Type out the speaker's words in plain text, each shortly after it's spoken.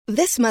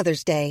This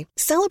Mother's Day,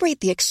 celebrate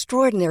the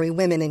extraordinary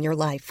women in your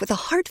life with a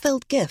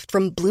heartfelt gift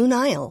from Blue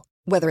Nile.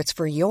 Whether it's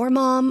for your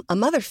mom, a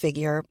mother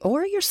figure,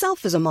 or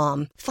yourself as a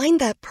mom, find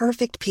that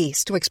perfect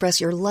piece to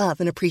express your love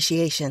and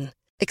appreciation.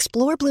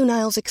 Explore Blue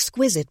Nile's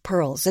exquisite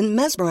pearls and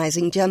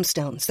mesmerizing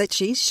gemstones that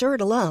she's sure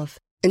to love.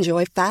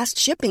 Enjoy fast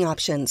shipping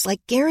options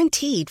like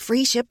guaranteed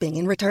free shipping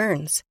and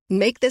returns.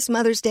 Make this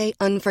Mother's Day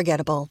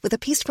unforgettable with a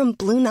piece from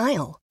Blue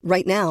Nile.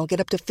 Right now, get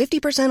up to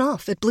 50%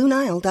 off at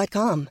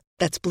BlueNile.com.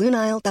 That's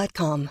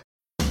BlueNile.com.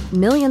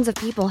 Millions of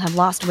people have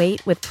lost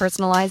weight with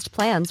personalized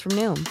plans from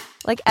Noom.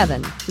 Like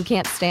Evan, who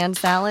can't stand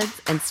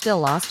salads and still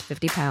lost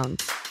 50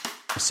 pounds.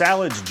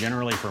 Salads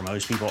generally for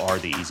most people are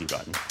the easy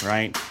button,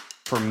 right?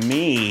 For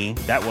me,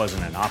 that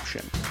wasn't an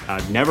option.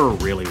 I never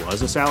really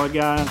was a salad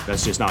guy.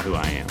 That's just not who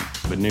I am.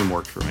 But Noom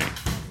worked for me.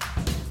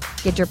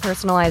 Get your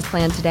personalized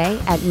plan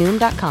today at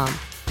Noom.com.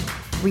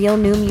 Real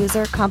Noom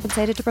user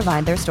compensated to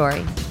provide their story.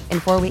 In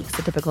 4 weeks,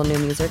 the typical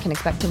Noom user can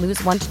expect to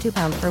lose 1 to 2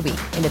 pounds per week.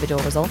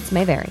 Individual results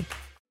may vary.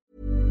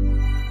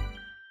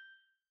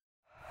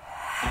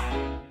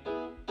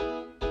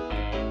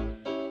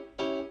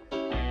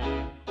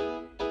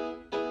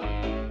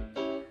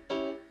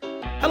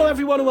 Hello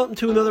everyone and welcome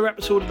to another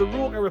episode of the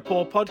Roker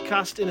Report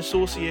podcast in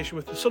association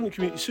with the Sunderland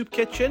Community Soup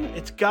Kitchen.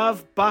 It's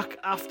Gav back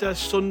after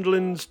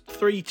Sunderland's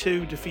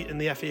 3-2 defeat in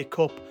the FA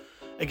Cup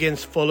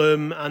against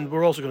Fulham, and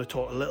we're also going to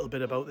talk a little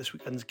bit about this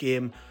weekend's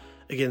game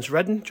against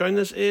Reading. Joining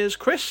us is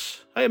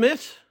Chris. Hiya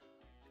mate.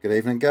 Good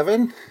evening,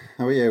 Gavin.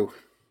 How are you?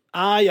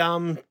 I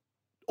am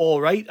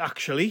alright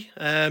actually.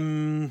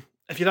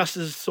 If you'd asked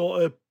us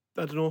sort of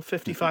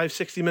 55,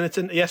 60 minutes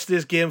into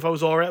yesterday's game, if I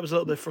was alright, I was a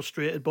little bit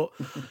frustrated, but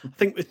I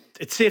think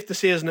it's safe to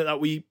say, isn't it, that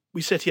we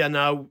sit here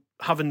now,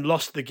 having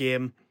lost the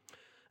game,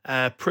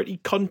 pretty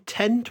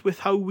content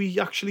with how we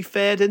actually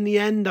fared in the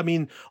end. I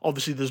mean,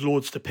 obviously there's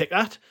loads to pick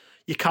at.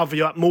 You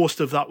caveat most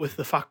of that with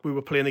the fact we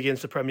were playing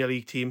against a Premier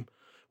League team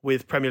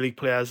with Premier League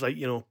players like,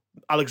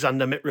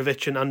 Alexander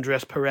Mitrovic and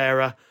Andreas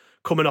Pereira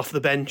coming off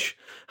the bench.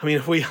 I mean,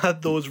 if we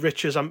had those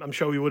riches, I'm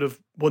sure we would have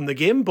won the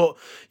game. But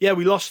yeah,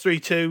 we lost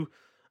 3-2.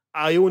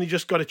 I only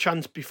just got a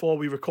chance before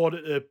we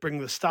recorded to bring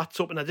the stats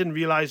up, and I didn't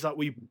realise that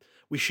we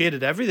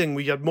shaded everything.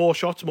 We had more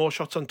shots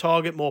on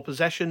target, more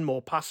possession,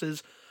 more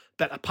passes,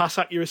 better pass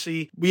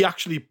accuracy. We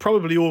actually,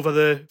 probably over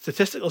the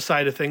statistical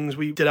side of things,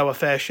 we did our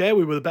fair share.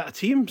 We were the better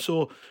team,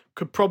 so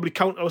could probably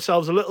count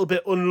ourselves a little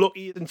bit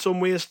unlucky in some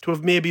ways to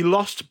have maybe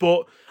lost.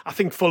 But I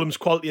think Fulham's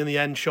quality in the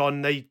end,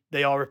 Sean,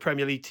 they are a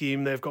Premier League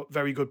team. They've got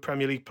very good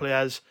Premier League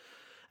players.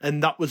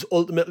 And that was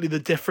ultimately the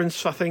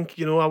difference. I think,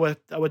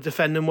 our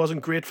defending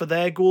wasn't great for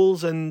their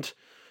goals and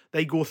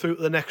they go through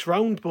to the next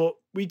round. But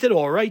we did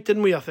all right,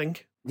 didn't we, I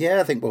think?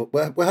 Yeah, I think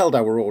we held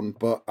our own,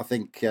 but I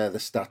think the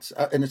stats...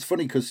 and it's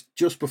funny because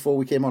just before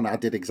we came on, I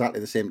did exactly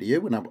the same to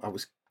you. And I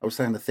was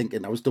kind of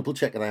thinking, I was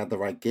double-checking I had the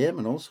right game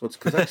and all sorts.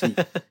 Because actually,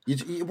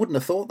 you wouldn't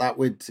have thought that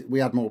we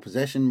had more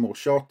possession, more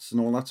shots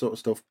and all that sort of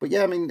stuff. But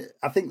yeah, I mean,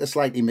 I think they're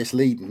slightly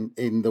misleading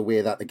in the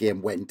way that the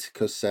game went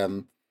because...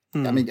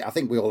 I mean, I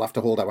think we all have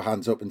to hold our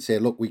hands up and say,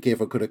 look, we gave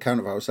a good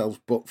account of ourselves,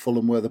 but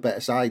Fulham were the better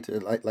side,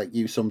 like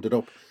you summed it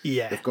up.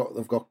 Yeah. They've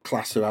got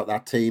class throughout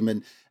that team,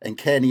 and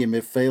Kenny in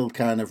midfield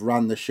kind of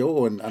ran the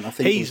show, and I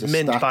think he's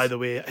mint, by the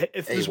way.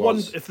 If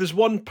there's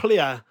one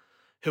player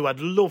who I'd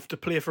love to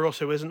play for us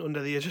who isn't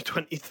under the age of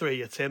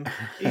 23, it's him.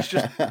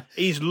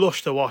 He's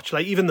lush to watch.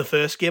 Like even the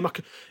first game,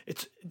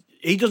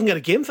 he doesn't get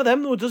a game for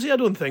them though, does he? I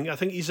don't think. I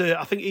think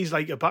he's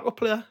like a backup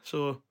player.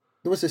 So.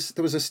 There was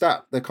a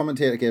stat. The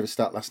commentator gave a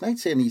stat last night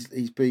saying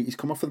he's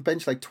come off the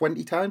bench like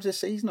 20 times this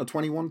season or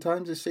 21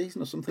 times this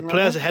season or something like that.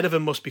 Players ahead of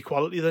him must be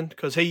quality then,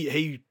 because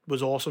he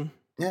was awesome.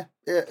 Yeah,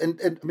 and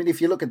I mean,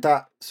 if you look at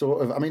that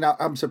sort of, I mean,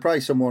 I'm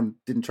surprised someone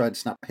didn't try and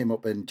snap him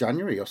up in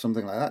January or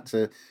something like that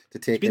to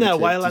take. He's been there a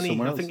while,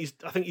 and I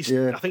think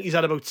he's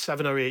had about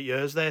 7 or 8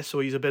 years there, so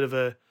he's a bit of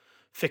a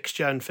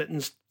fixture and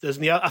fittings,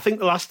 doesn't he? I think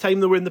the last time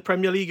they were in the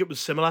Premier League, it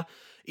was similar.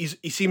 He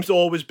seems to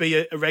always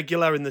be a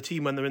regular in the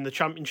team when they're in the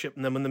Championship,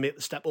 and then when they make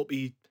the step up,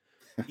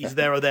 he's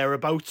there or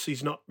thereabouts.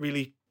 He's not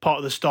really part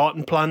of the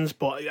starting plans,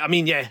 but I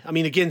mean,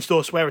 against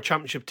us, we're a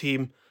Championship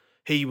team.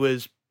 He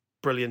was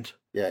brilliant.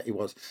 Yeah, he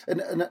was.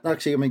 And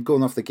actually, I mean,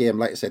 going off the game,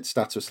 like I said,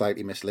 stats were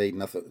slightly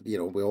misleading. I thought, we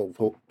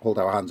all hold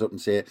our hands up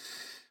and say,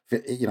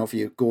 if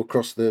you go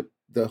across the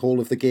whole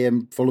of the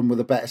game, Fulham were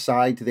the better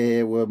side.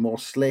 They were more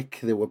slick.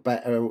 They were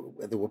better.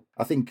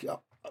 I think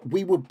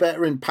we were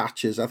better in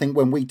patches. I think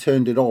when we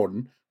turned it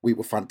on, we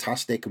were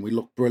fantastic and we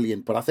looked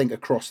brilliant. But I think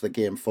across the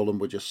game, Fulham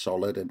were just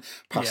solid and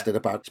passed it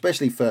about,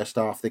 especially first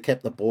half. They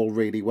kept the ball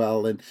really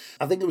well. And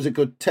I think it was a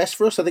good test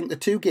for us. I think the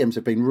 2 games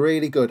have been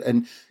really good.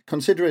 And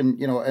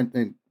considering,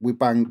 and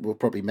we'll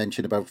probably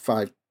mention about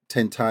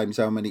 5-10 times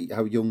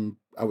how young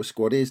our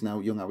squad is and how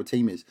young our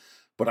team is.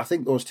 But I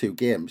think those 2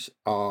 games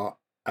are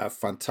a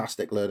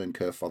fantastic learning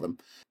curve for them.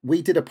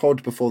 We did a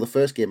pod before the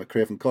first game at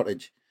Craven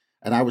Cottage.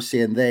 And I was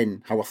saying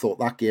then how I thought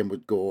that game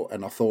would go,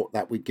 and I thought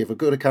that we'd give a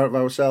good account of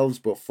ourselves,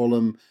 but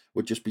Fulham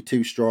would just be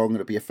too strong and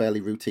it'd be a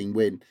fairly routine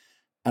win.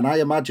 And I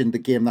imagined the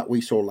game that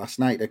we saw last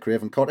night at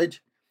Craven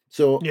Cottage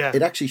So Yeah.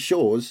 it actually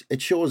shows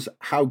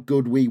how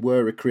good we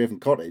were at Craven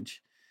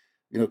Cottage,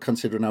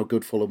 considering how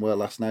good Fulham were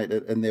last night,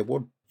 and they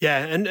won. Yeah,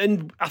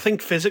 and I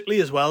think physically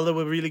as well, they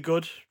were really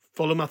good.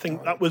 Fulham, I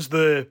think that was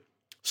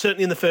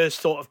certainly in the first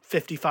sort of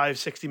 55,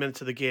 60 minutes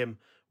of the game,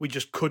 we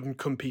just couldn't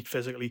compete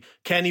physically.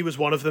 Kenny was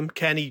one of them.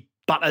 Kenny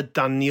battered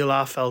Dan Neil,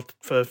 I felt,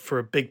 for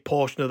a big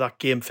portion of that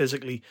game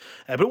physically.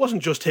 But it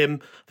wasn't just him.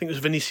 I think it was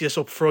Vinicius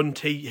up front.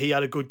 He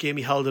had a good game.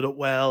 He held it up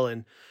well.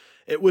 And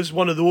it was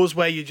one of those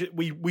where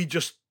we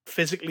just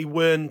physically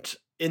weren't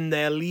in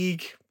their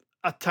league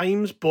at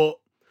times. But,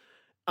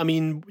 I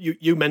mean,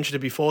 you mentioned it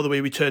before, the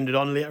way we turned it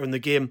on later in the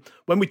game.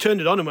 When we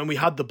turned it on and when we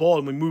had the ball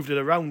and we moved it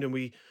around and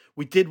we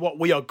did what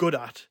we are good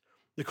at,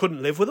 they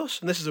couldn't live with us.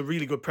 And this is a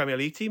really good Premier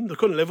League team. They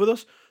couldn't live with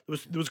us. There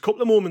was a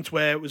couple of moments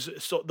where it was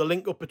sort of the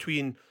link up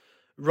between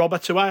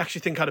Roberts, who I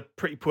actually think had a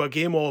pretty poor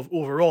game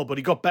overall, but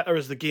he got better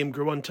as the game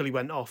grew on until he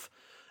went off.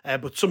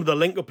 But some of the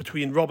link up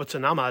between Roberts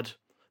and Ahmad,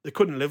 they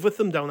couldn't live with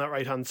them down that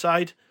right-hand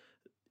side.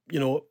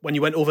 When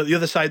you went over the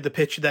other side of the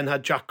pitch, you then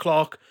had Jack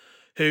Clark,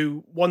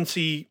 who once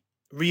he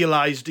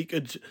realised he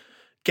could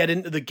get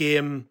into the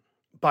game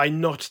by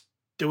not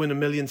doing a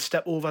million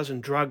step-overs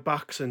and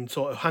drag-backs and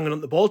sort of hanging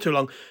on the ball too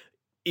long,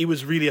 he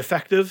was really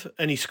effective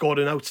and he scored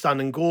an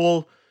outstanding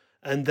goal.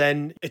 And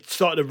then it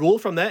started to roll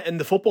from there, and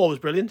the football was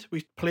brilliant.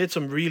 We played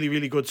some really,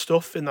 really good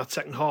stuff in that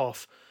second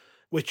half,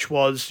 which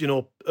was,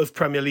 of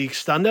Premier League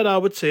standard, I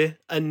would say.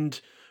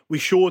 And we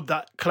showed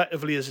that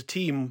collectively as a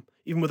team,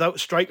 even without a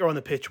striker on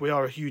the pitch, we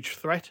are a huge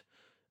threat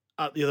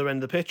at the other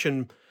end of the pitch,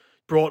 and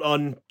brought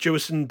on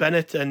Jewison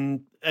Bennett,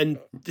 and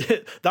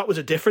that was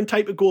a different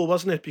type of goal,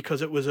 wasn't it?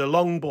 Because it was a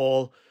long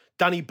ball.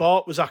 Danny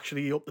Bart was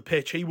actually up the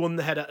pitch. He won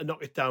the header to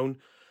knock it down.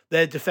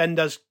 Their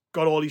defenders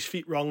got all his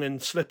feet wrong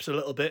and slips a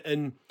little bit,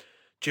 and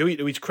Dewey,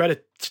 to his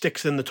credit,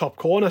 sticks in the top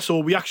corner. So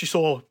we actually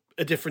saw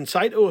a different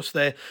side to us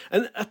there.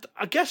 And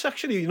I guess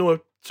actually,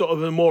 sort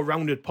of a more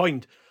rounded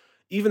point,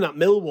 even at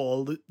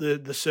Millwall, the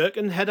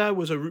Sirkin header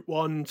was a Route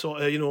 1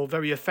 sort of,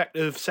 very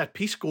effective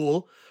set-piece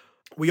goal.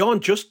 We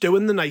aren't just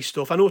doing the nice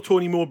stuff. I know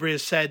Tony Mowbray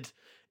has said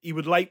he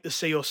would like to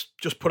see us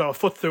just put our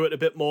foot through it a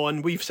bit more.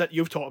 And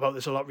you've talked about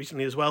this a lot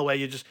recently as well,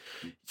 where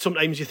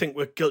sometimes you think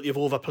we're guilty of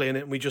overplaying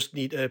it and we just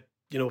need to,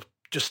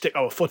 just stick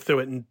our foot through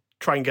it and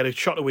try and get a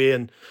shot away.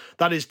 And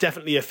that is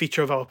definitely a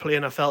feature of our play.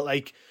 And I felt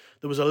like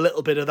there was a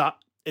little bit of that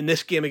in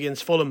this game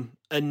against Fulham,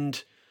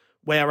 and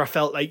where I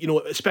felt like,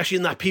 especially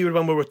in that period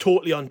when we were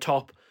totally on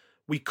top,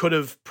 we could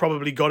have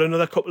probably got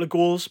another couple of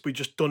goals. We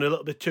just done a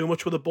little bit too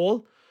much with the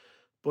ball.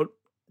 But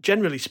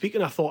generally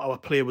speaking, I thought our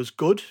play was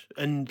good.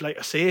 And like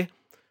I say,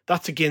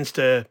 that's against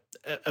a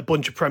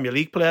bunch of Premier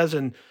League players,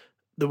 and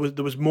there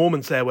was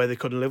moments there where they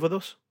couldn't live with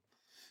us.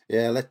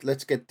 Yeah,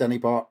 let's get Danny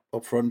Bart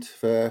up front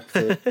for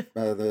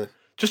the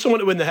just someone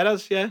to win the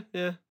headers. Yeah.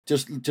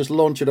 Just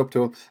launch it up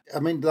to him. I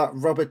mean, that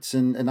Roberts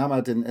and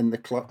Ahmad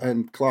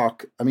and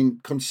Clark. I mean,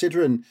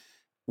 considering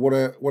what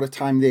a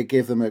time they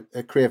gave them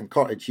at Craven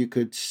Cottage, you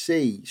could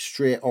see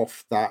straight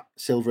off that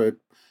Silva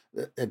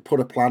had put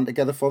a plan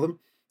together for them.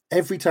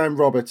 Every time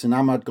Roberts and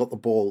Ahmad got the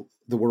ball,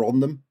 they were on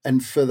them.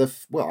 And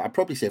I'd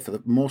probably say for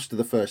the most of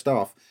the first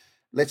half,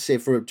 let's say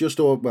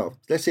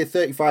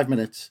 35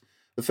 minutes.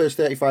 The first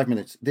 35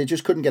 minutes, they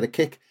just couldn't get a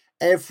kick.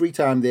 Every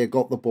time they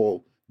got the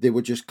ball, they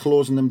were just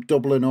closing them,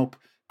 doubling up.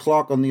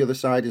 Clark on the other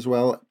side as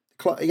well.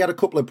 He had a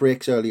couple of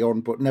breaks early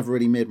on, but never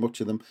really made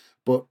much of them.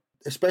 But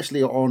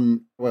especially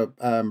on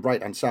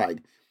right-hand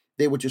side,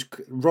 they were just...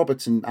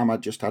 Roberts and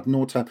Ahmad just had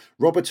no time.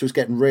 Roberts was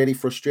getting really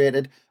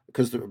frustrated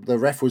because the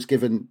ref was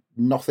giving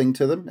nothing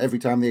to them every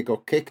time they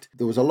got kicked.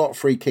 There was a lot of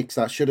free kicks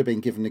that should have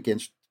been given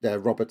against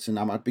Roberts and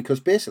Ahmad,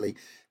 because basically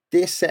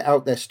they set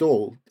out their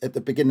stall at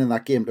the beginning of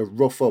that game to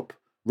rough up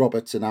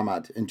Roberts and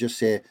Ahmad and just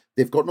say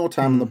they've got no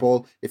time on the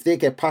ball. If they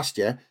get past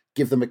you,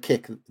 give them a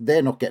kick.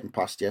 They're not getting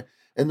past you.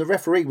 And the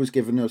referee was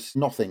giving us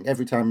nothing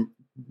every time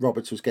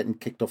Roberts was getting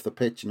kicked off the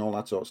pitch and all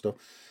that sort of stuff.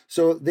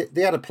 So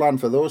they had a plan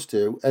for those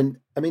two. And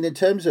I mean, in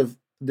terms of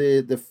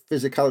the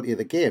physicality of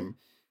the game,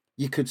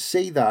 you could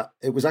see that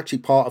it was actually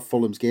part of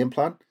Fulham's game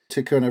plan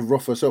to kind of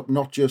rough us up,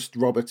 not just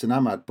Roberts and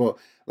Ahmad, but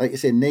like I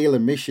say, Neil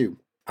and Mishu.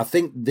 I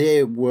think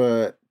they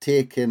were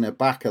taken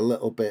aback a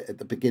little bit at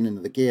the beginning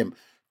of the game,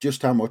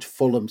 just how much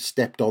Fulham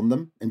stepped on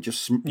them and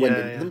just went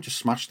into them, just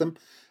smashed them.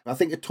 I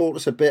think it taught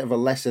us a bit of a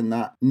lesson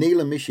that Neil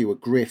and Mishu are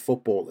great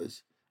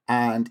footballers.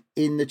 And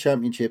in the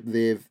Championship,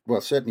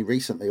 certainly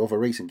recently, over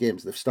recent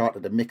games, they've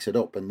started to mix it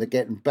up and they're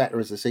getting better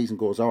as the season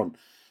goes on.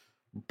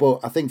 But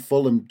I think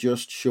Fulham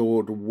just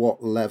showed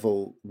what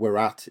level we're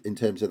at in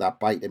terms of that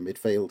bite in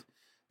midfield.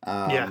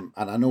 And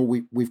I know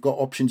we've got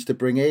options to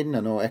bring in. I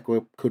know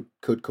Echo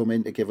could come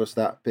in to give us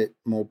that bit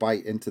more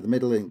bite into the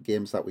middle in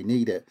games that we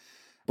need it.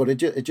 But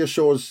it just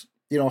shows,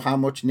 how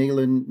much Neil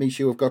and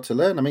Mishu have got to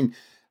learn. I mean,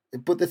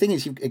 but the thing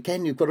is, you've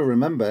got to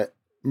remember,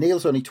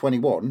 Neil's only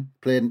 21,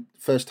 playing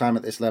first time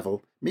at this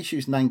level.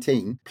 Mishu's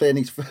 19, playing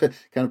his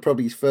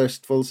probably his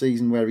first full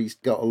season where he's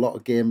got a lot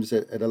of games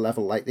at a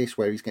level like this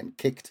where he's getting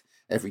kicked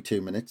every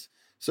 2 minutes.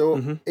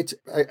 So it's,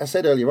 I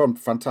said earlier on,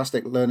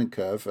 fantastic learning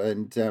curve,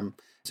 and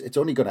it's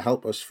only going to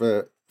help us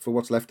for for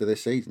what's left of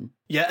this season.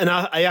 Yeah, and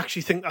I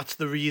actually think that's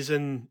the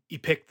reason he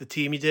picked the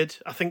team he did.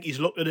 I think he's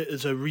looked at it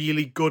as a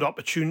really good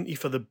opportunity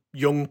for the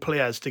young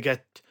players to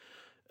get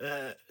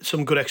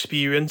some good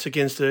experience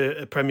against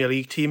a Premier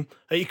League team.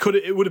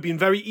 It would have been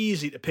very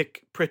easy to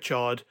pick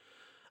Pritchard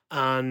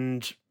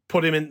and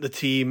put him into the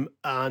team,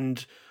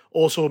 and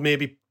also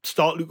maybe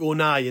start Luke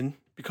O'Nien,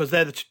 because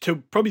they're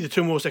probably the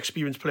two most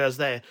experienced players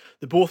there.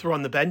 They both were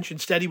on the bench.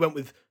 Instead, he went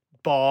with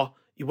Barr.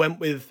 He went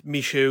with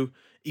Michu.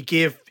 He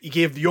gave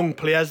the young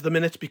players the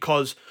minutes,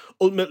 because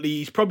ultimately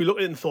he's probably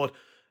looked at it and thought,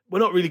 we're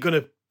not really going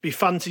to be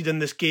fancied in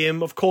this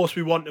game. Of course,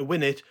 we want to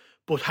win it,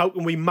 but how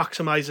can we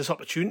maximise this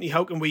opportunity?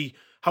 How can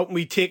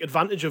we take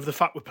advantage of the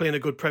fact we're playing a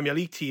good Premier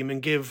League team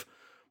and give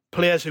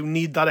players who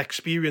need that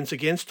experience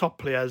against top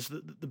players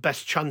the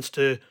best chance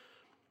to,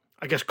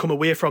 I guess, come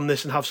away from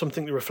this and have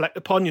something to reflect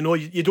upon? You know,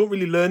 you don't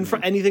really learn for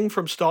anything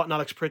from starting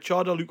Alex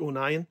Pritchard or Luke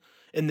O'Nien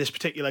in this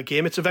particular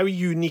game. It's a very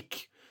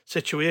unique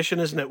situation,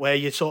 isn't it, where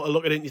you sort of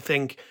look at it and you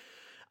think,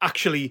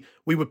 actually,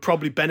 we would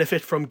probably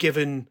benefit from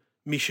giving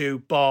Michu,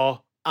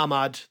 Barr,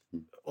 Ahmad,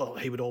 well,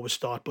 he would always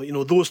start, but, you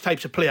know, those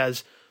types of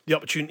players the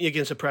opportunity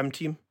against a Prem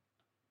team.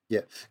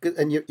 Yeah,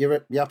 and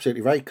you're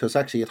absolutely right, because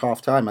actually at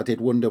half-time I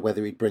did wonder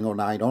whether he'd bring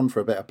O'Nien on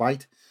for a bit of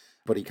bite,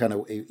 but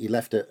he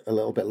left it a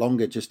little bit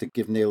longer just to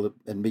give Neil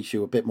and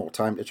Michu a bit more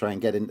time to try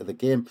and get into the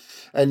game.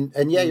 And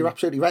yeah, you're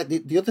absolutely right.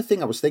 The other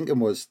thing I was thinking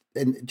was,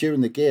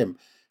 during the game,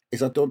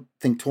 is I don't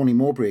think Tony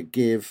Mowbray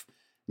gave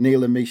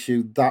Neil and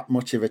Michu that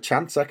much of a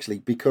chance, actually,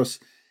 because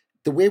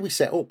the way we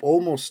set up,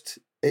 almost,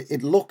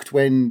 it looked,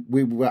 when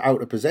we were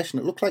out of possession,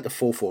 it looked like a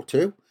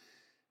 4-4-2,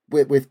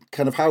 with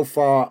kind of how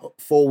far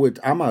forward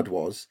Ahmad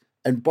was,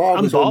 and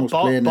Barr was almost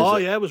playing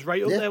as... was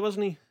right up there,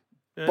 wasn't he?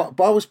 Yeah.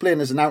 Barr was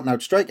playing as an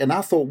out-and-out striker, and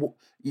I thought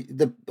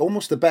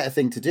almost the better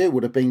thing to do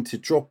would have been to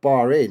drop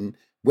Barr in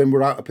when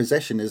we're out of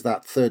possession as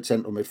that third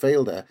central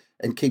midfielder,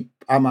 and keep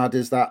Ahmad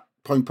as that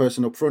point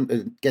person up front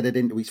and get it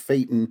into his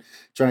feet and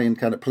try and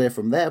kind of play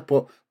from there.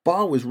 But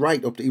Barr was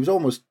right up he was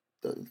almost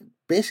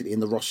basically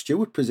in the Ross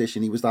Stewart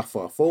position. He was that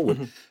far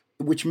forward,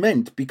 which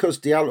meant, because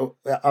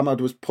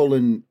Ahmad was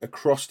pulling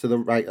across to the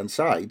right-hand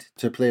side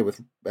to play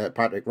with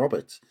Patrick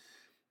Roberts,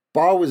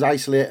 Barr was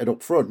isolated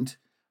up front,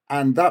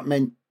 and that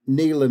meant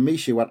Neil and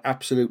Michu had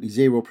absolutely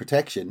zero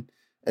protection,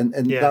 and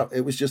that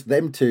it was just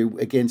them two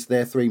against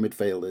their three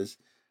midfielders,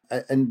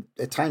 and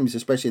at times,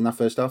 especially in that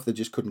first half, they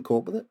just couldn't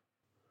cope with it.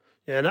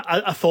 Yeah, and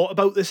I thought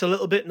about this a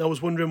little bit, and I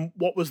was wondering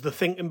what was the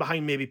thinking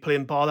behind maybe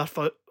playing Barr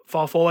that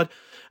far forward.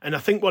 And I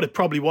think what it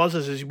probably was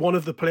is he's one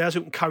of the players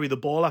who can carry the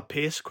ball at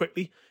pace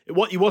quickly.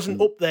 He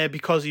wasn't up there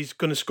because he's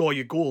going to score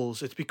your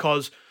goals. It's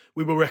because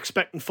we were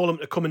expecting Fulham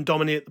to come and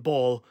dominate the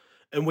ball,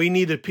 and we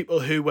needed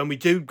people who, when we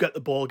do get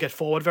the ball, get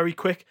forward very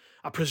quick.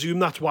 I presume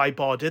that's why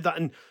Barr did that.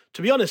 And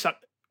to be honest,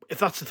 if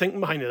that's the thinking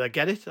behind it, I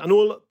get it. I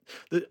know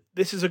that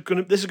this is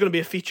going to be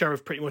a feature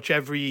of pretty much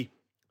every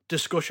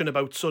discussion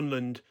about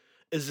Sunderland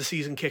as the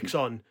season kicks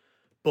on.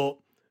 But,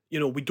 you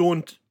know, we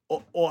don't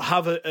or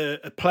have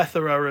a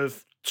plethora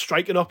of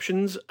striking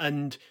options,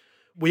 and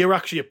we are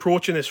actually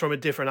approaching this from a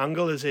different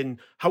angle, as in,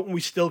 how can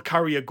we still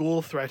carry a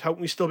goal threat? How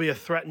can we still be a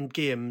threat in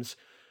games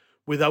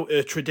without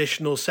a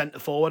traditional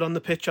centre-forward on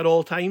the pitch at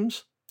all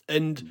times?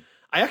 And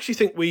I actually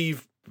think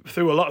we've,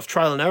 through a lot of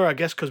trial and error, I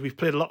guess, because we've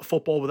played a lot of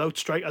football without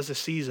strikers this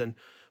season,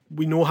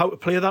 we know how to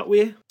play that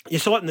way. You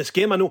saw it in this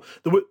game. I know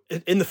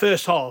in the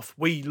first half,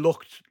 we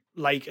looked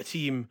like a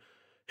team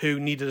who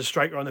needed a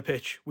striker on the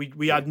pitch.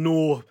 We had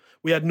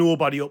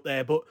nobody up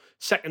there. But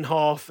second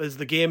half, as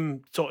the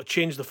game sort of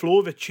changed, the flow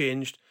of it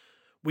changed,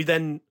 we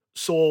then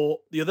saw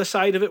the other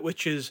side of it,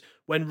 which is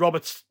when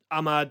Roberts,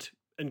 Ahmad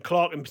and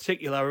Clark in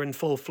particular are in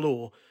full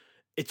flow,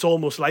 it's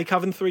almost like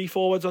having three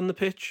forwards on the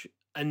pitch,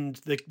 and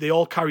they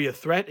all carry a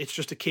threat. It's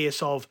just a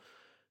case of,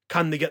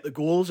 can they get the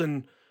goals?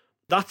 And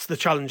that's the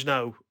challenge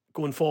now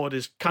going forward,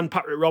 is can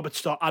Patrick Roberts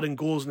start adding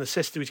goals and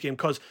assists to his game?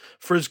 Because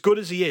for as good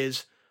as he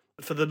is,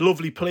 for the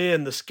lovely play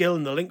and the skill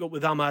and the link up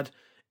with Ahmad,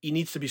 he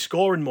needs to be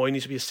scoring more, he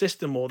needs to be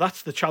assisting more.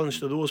 That's the challenge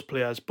to those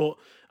players. But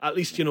at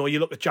least, you know, you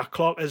look at Jack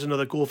Clark, there's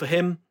another goal for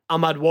him.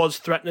 Ahmad was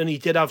threatening, he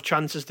did have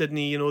chances, didn't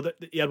he? You know, that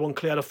he had one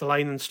cleared off the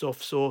line and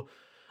stuff. So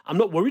I'm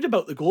not worried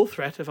about the goal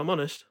threat, if I'm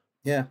honest.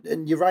 Yeah,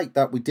 and you're right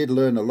that we did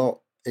learn a lot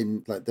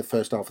in like the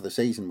first half of the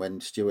season when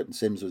Stewart and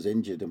Sims was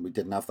injured, and we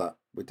didn't have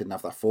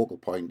that focal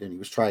point, and he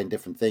was trying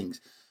different things.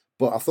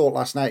 But I thought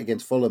last night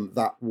against Fulham,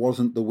 that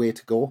wasn't the way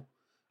to go.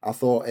 I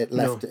thought it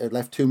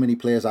left too many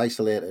players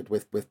isolated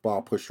with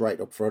Barr pushed right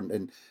up front,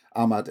 and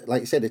Ahmad,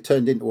 like you said, it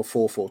turned into a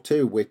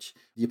 4-4-2, which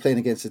you're playing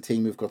against a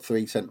team who've got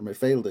three central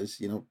midfielders.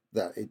 You know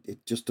that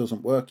it just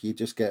doesn't work. You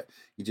just get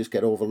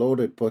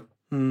overloaded. But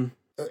and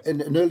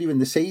earlier in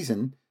the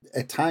season,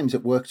 at times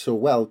it worked so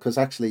well because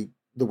actually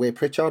the way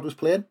Pritchard was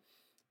playing,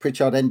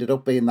 Pritchard ended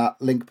up being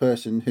that link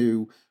person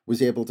who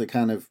was able to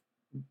kind of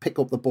pick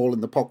up the ball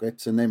in the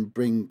pockets and then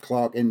bring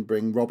Clark in,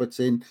 bring Roberts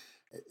in.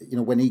 You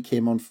know, when he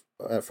came on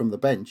from the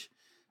bench,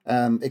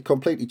 it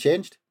completely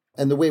changed.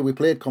 And the way we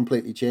played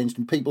completely changed.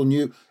 And people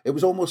knew, it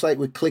was almost like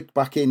we clicked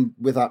back in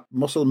with that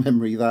muscle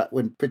memory that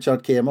when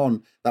Pritchard came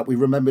on, that we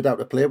remembered how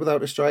to play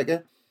without a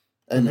striker.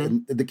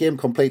 and the game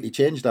completely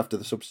changed after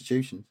the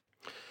substitutions.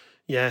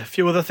 Yeah, a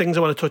few other things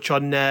I want to touch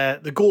on.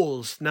 The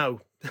goals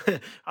now.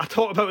 I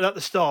talked about it at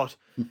the start.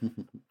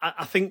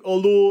 I think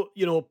although,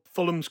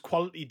 Fulham's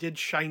quality did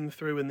shine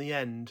through in the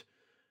end,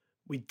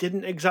 we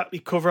didn't exactly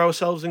cover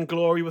ourselves in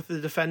glory with the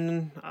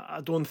defending.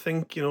 I don't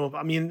think,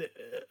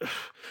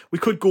 we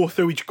could go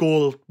through each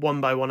goal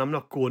one by one. I'm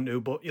not going to,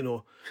 but,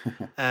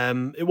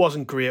 it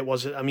wasn't great,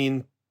 was it? I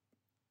mean,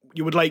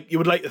 you would like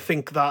to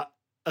think that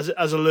as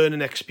a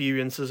learning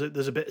experience, there's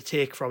a bit to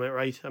take from it,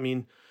 right? I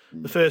mean,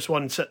 the first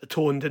one set the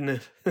tone,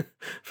 didn't it?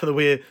 for the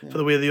way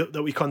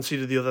that we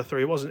conceded the other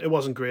three. It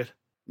wasn't great.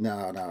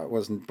 No, it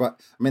wasn't.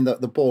 But I mean,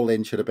 the ball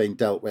in should have been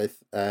dealt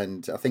with,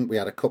 and I think we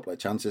had a couple of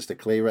chances to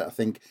clear it.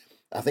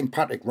 I think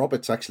Patrick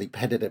Roberts actually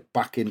headed it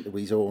back into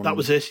his own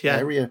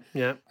area.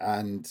 Yeah.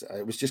 And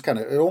it was just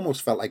it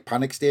almost felt like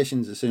panic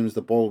stations as soon as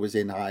the ball was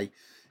in high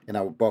in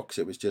our box.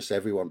 It was just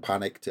everyone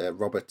panicked.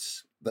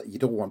 Roberts, that you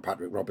don't want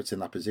Patrick Roberts in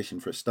that position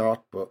for a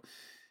start, but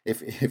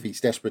if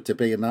he's desperate to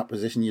be in that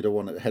position, you don't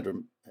want to head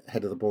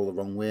of the ball the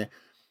wrong way.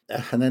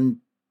 And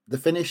then the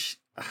finish,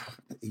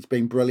 he's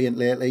been brilliant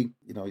lately.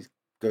 He's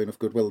got enough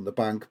goodwill in the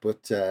bank,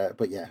 but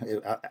yeah,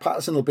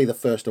 Patterson will be the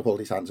first to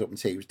hold his hands up and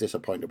say he was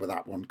disappointed with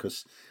that one,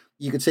 because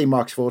you could see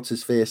Mark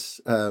Schwartz's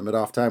face at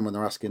half time when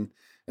they're asking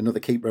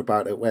another keeper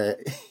about it, where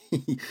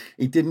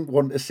he didn't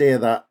want to say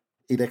that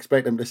he'd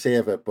expect him to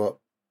save it, but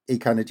he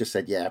kind of just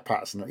said, yeah,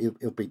 Patterson,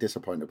 he'll be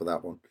disappointed with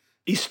that one.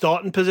 His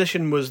starting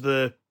position was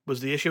the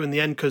issue in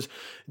the end, because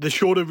they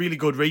showed a really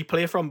good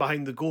replay from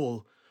behind the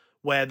goal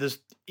where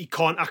he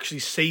can't actually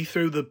see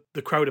through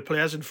the crowd of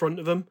players in front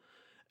of him,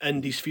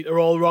 and his feet are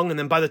all wrong. And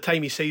then by the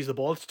time he sees the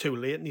ball, it's too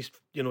late, and he's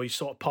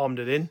sort of palmed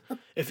it in.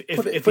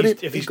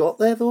 If he got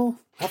there though,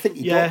 I think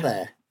he got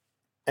there,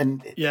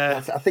 and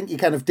yeah, I think he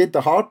kind of did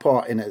the hard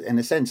part in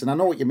a sense. And I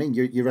know what you mean.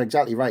 You're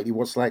exactly right. He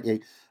was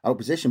slightly out of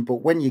position,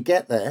 but when you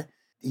get there,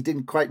 he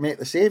didn't quite make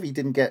the save. He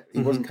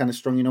wasn't kind of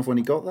strong enough when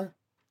he got there.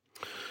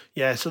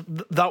 Yeah, so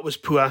that was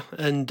poor.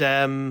 And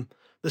the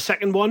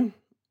second one,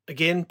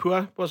 again,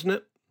 poor, wasn't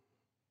it?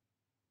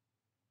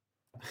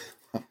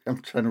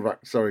 I'm trying to rack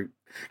my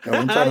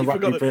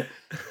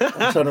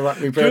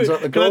brains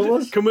what the goal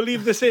was. Can we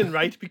leave this in,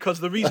 right? Because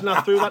the reason I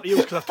threw that to you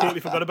is because I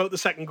totally forgot about the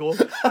second goal.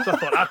 So I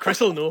thought,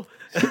 Chris will know.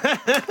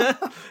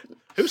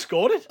 Who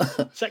scored it?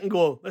 Second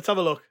goal. Let's have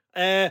a look.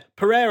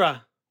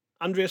 Pereira.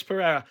 Andreas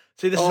Pereira.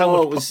 See, this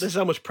is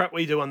how much prep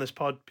we do on this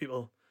pod,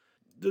 people.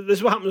 This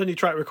is what happens when you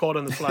try to record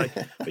on the fly.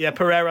 But yeah,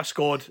 Pereira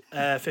scored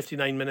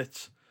 59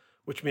 minutes,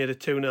 which made it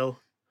 2-0.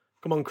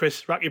 Come on,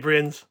 Chris, rack your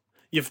brains.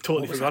 You've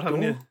totally forgot,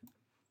 haven't you?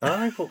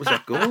 Aye, what was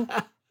that goal?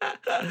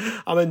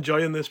 I'm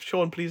enjoying this.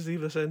 Sean, please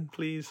leave us in,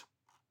 please.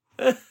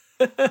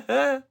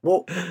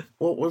 What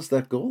was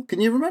that goal? Can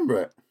you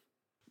remember it?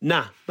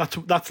 Nah, that's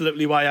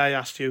literally why I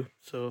asked you.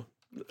 So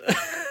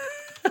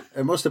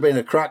it must have been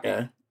a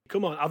cracker.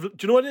 Come on, do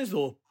you know what it is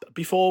though?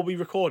 Before we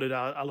recorded,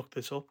 I looked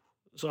this up.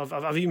 So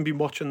I've even been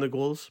watching the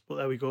goals, but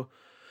there we go.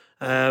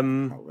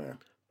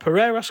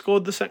 Pereira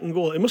scored the second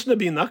goal. It mustn't have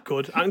been that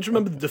good. I can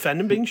remember the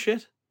defending being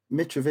shit.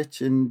 Mitrovic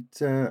and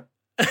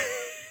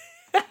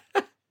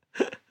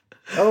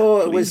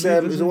it was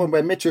the one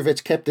where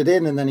Mitrovic kept it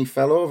in and then he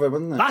fell over,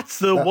 wasn't it? That's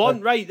the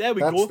one, right? There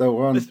we go. That's the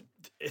one.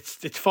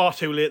 It's far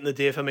too late in the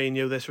day for me and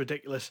you. This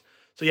ridiculous.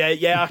 So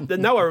yeah.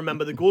 Now I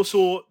remember the goal.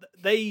 So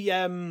they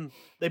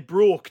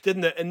broke,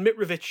 didn't it? And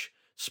Mitrovic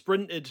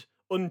sprinted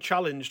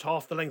unchallenged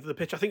half the length of the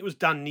pitch. I think it was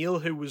Dan Neil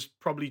who was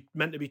probably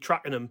meant to be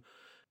tracking him.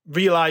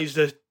 Realised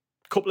a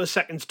couple of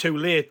seconds too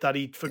late that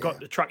he'd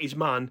forgot to track his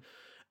man,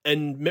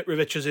 and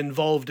Mitrovic is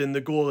involved in the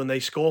goal and they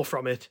score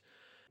from it.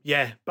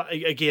 Yeah, but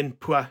again,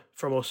 poor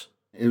from us.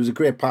 It was a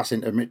great pass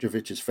into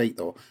Mitrovic's feet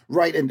though,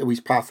 right into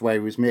his path where he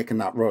was making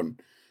that run.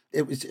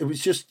 It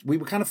was just, we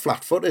were kind of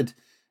flat-footed.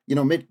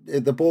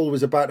 The ball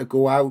was about to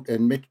go out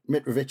and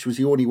Mitrovic was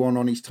the only one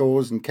on his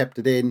toes and kept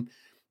it in.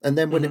 And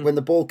then when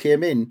the ball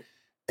came in,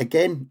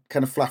 again,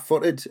 kind of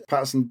flat-footed,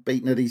 Patterson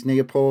beating at his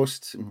near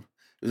post. It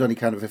was only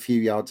kind of a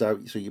few yards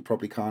out, so you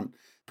probably can't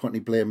put any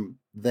blame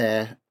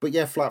there. But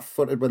yeah,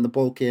 flat-footed when the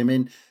ball came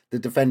in. The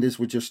defenders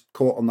were just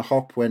caught on the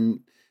hop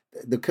when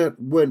they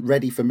weren't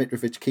ready for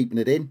Mitrovic keeping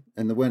it in,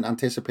 and they weren't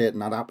anticipating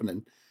that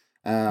happening.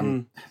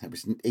 It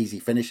was an easy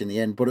finish in the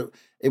end, but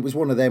it was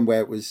one of them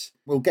where it was,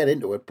 we'll get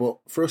into it, but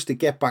for us to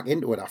get back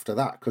into it after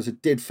that, because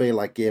it did feel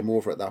like game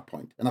over at that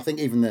point. And I think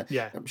even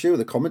I'm sure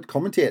the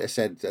commentator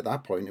said at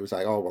that point, it was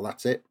like, oh, well,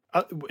 that's it.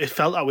 It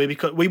felt that way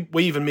because we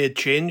even made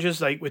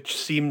changes, which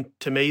seemed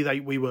to me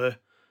like we were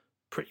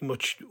pretty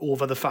much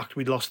over the fact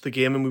we'd lost the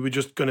game, and we were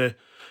just going to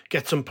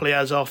get some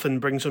players off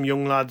and bring some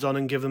young lads on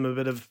and give them a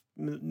bit of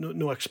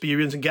no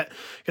experience and get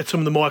some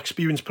of the more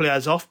experienced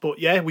players off. But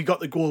yeah, we got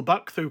the goal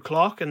back through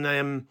Clark,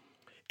 and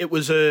it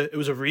was a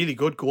really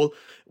good goal.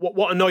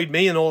 What annoyed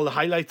me in all the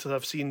highlights that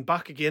I've seen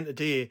back again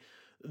today,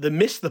 they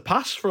missed the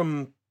pass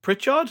from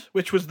Pritchard,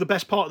 which was the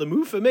best part of the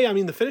move for me. I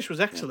mean, the finish was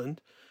excellent,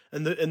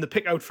 and the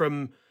pick out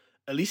from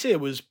Elise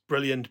was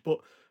brilliant, but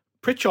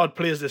Pritchard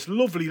plays this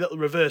lovely little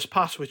reverse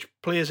pass which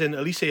plays in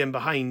Elise in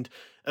behind.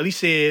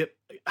 Elise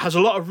has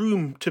a lot of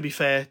room, to be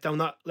fair, down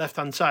that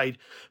left-hand side,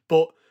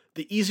 but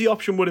the easy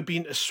option would have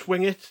been to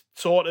swing it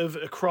sort of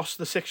across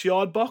the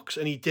 6-yard box,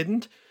 and he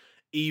didn't.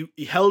 He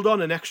held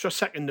on an extra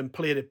second and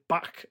played it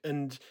back,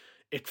 and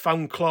it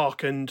found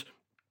Clark, and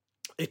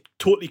it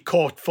totally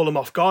caught Fulham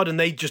off guard, and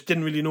they just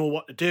didn't really know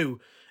what to do.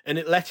 And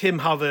it let him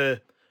have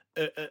a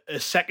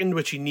second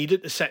which he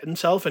needed to set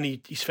himself, and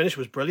his finish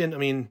was brilliant. I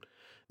mean,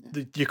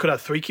 you could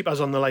have 3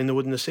 keepers on the line that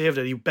wouldn't have saved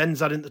it. He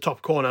bends that into the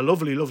top corner.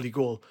 Lovely, lovely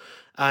goal.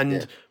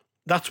 And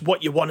that's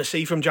what you want to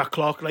see from Jack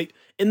Clark. Like,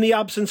 in the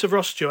absence of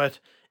Ross Stewart,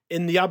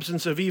 in the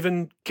absence of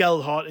even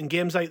Gelhardt in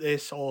games like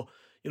this, or,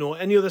 you know,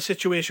 any other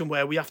situation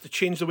where we have to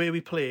change the way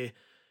we play,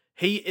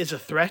 he is a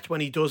threat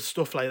when he does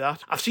stuff like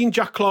that. I've seen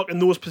Jack Clark in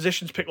those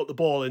positions pick up the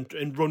ball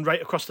and run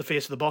right across the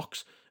face of the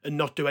box and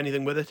not do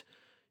anything with it.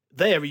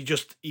 There,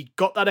 he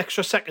got that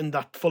extra second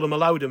that Fulham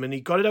allowed him, and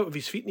he got it out of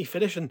his feet and he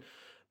finished, and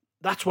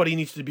that's what he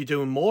needs to be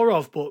doing more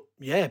of. But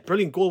yeah,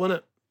 brilliant goal, wasn't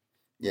it?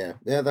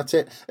 Yeah, that's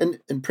it.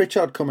 And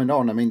Pritchard coming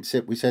on, I mean,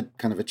 we said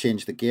kind of a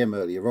change the game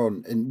earlier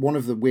on, and one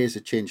of the ways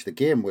it changed the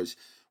game was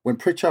when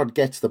Pritchard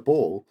gets the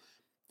ball,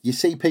 you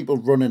see people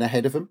running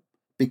ahead of him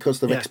because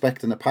they're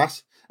expecting a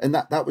pass, and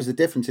that was the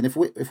difference. And if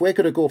we're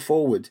going to go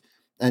forward,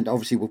 and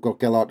obviously we've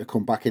got Gelhardt to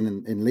come back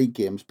in league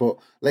games, but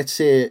let's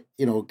say,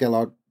 you know,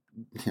 Gelhardt,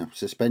 you know,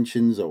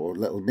 suspensions or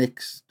little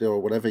nicks or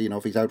whatever, you know,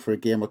 if he's out for a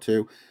game or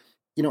two,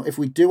 you know, if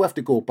we do have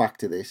to go back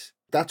to this,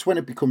 that's when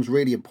it becomes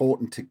really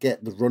important to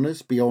get the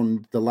runners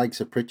beyond the likes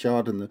of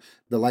Pritchard and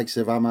the likes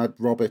of Ahmad,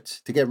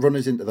 Roberts, to get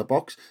runners into the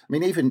box. I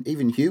mean,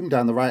 even Hume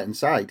down the right hand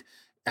side,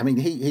 I mean,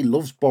 he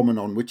loves bombing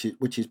on, which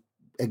is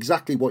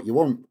exactly what you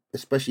want,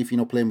 especially if you're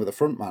not playing with a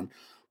front man.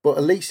 But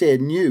Elise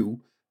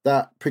knew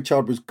that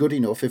Pritchard was good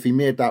enough if he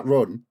made that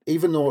run,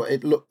 even though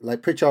it looked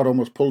like Pritchard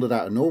almost pulled it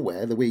out of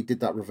nowhere, the way he did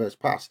that reverse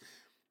pass.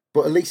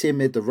 But Elise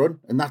made the run,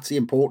 and that's the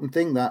important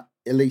thing, that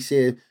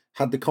Elise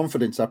had the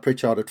confidence that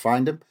Pritchard would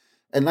find him.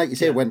 And like you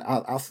say, when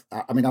I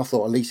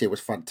thought Elise was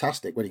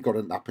fantastic when he got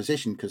in that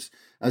position, because,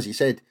 as you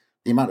said,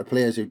 the amount of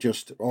players who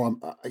just, I'm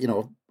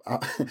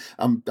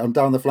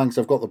down the flanks,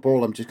 I've got the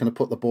ball, I'm just going to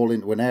put the ball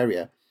into an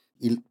area.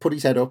 He put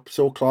his head up,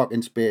 saw Clark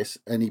in space,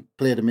 and he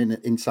played him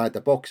inside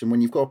the box. And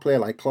when you've got a player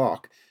like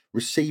Clark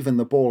receiving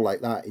the ball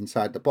like that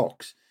inside the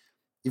box,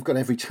 you've got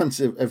every chance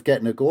of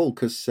getting a goal,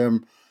 because,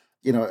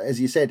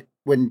 as you said,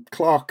 when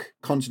Clark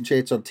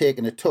concentrates on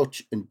taking a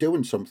touch and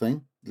doing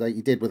something, like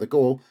he did with a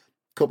goal,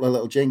 a couple of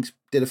little jinks,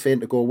 did a feint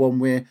to go one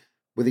way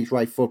with his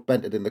right foot,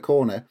 bent it in the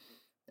corner.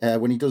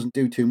 When he doesn't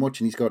do too much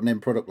and he's got an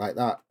end product like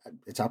that,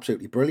 it's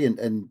absolutely brilliant.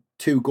 And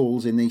 2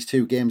 goals in these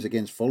 2 games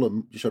against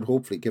Fulham should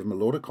hopefully give him a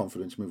load of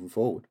confidence moving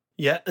forward.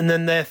 Yeah, and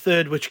then their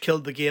third, which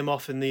killed the game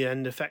off in the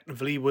end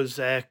effectively, was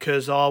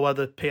Kurzawa,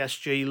 the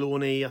PSG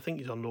loanee. I think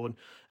he's on loan.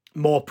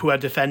 More poor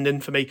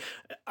defending for me.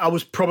 I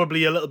was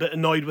probably a little bit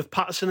annoyed with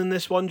Patterson in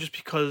this one, just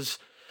because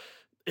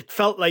it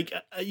felt like,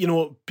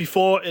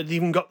 before it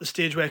even got the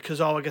stage where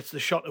Kurzawa gets the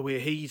shot away,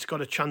 he's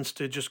got a chance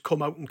to just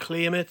come out and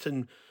claim it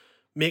and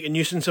make a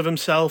nuisance of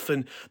himself.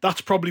 And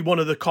that's probably one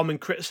of the common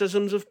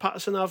criticisms of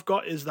Patterson I've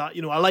got, is that,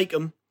 I like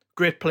him,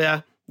 great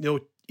player.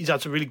 He's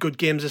had some really good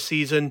games this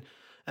season,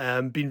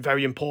 been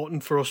very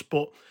important for us.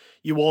 But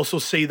you also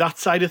see that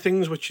side of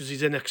things, which is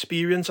his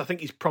inexperience. I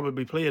think he's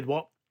probably played,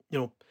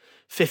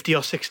 50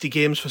 or 60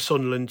 games for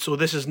Sunderland. So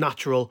this is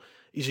natural.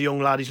 He's a young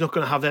lad. He's not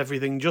going to have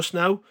everything just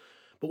now.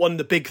 But one of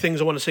the big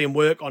things I want to see him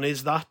work on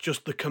is that,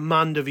 just the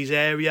command of his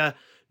area,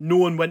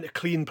 knowing when to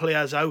clean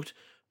players out,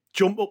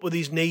 jump up with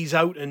his knees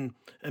out and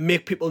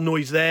make people know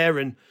he's there,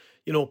 and,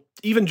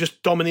 even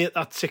just dominate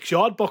that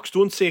 6-yard box.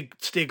 Don't stay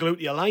glued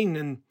to your line.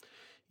 And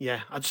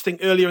yeah, I just think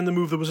earlier in the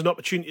move there was an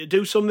opportunity to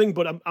do something,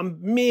 but I'm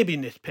maybe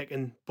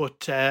nitpicking.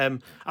 But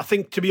I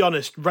think, to be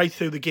honest, right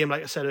through the game,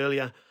 like I said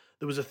earlier,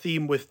 there was a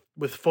theme with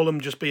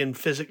Fulham just being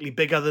physically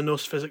bigger than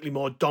us, physically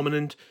more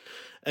dominant.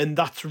 And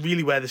that's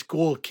really where this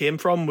goal came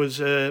from,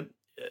 was a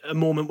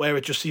moment where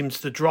it just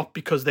seems to drop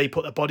because they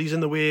put their bodies in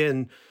the way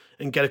and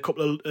get a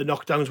couple of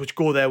knockdowns which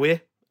go their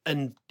way,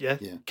 and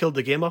killed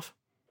the game off.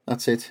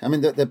 That's it. I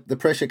mean, the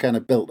pressure kind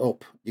of built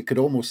up. You could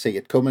almost see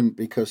it coming,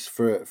 because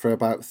for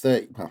about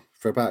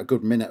a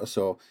good minute or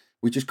so,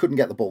 we just couldn't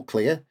get the ball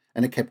clear,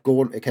 and it kept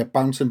going. It kept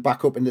bouncing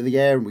back up into the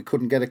air, and we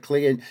couldn't get it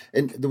clear.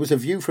 And there was a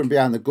view from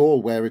behind the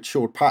goal where it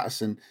showed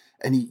Patterson,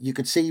 and you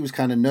could see he was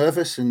kind of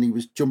nervous, and he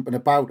was jumping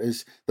about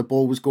as the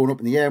ball was going up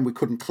in the air, and we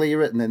couldn't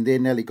clear it, and then they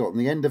nearly got on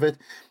the end of it.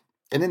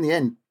 And in the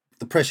end,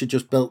 the pressure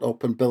just built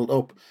up and built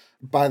up.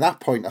 By that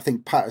point, I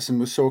think Patterson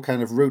was so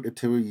kind of rooted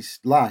to his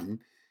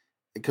line,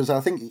 because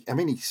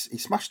he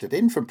smashed it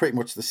in from pretty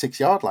much the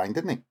 6-yard line,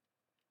 didn't he?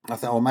 I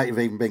thought it might have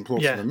even been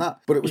closer than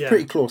that, but it was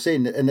pretty close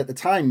in. And at the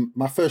time,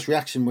 my first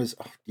reaction was,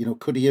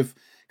 could he have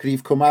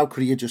come out?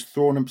 Could he have just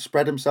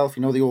spread himself?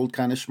 The old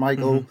kind of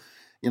Schmeichel,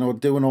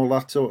 doing all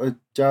that sort of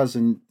jazz.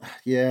 And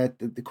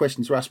the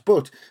questions were asked.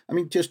 But I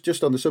mean,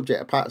 just on the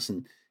subject of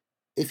Patterson,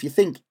 if you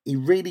think he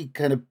really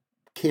kind of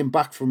came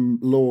back from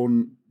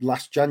loan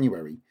last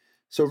January,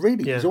 so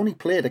really he's only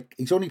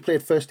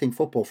played first team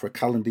football for a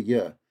calendar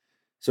year.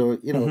 So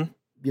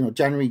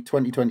January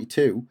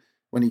 2022.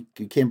 when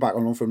he came back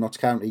on loan from Notts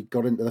County,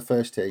 got into the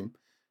first team.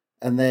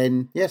 And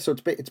then, so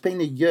it's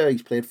been a year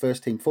he's played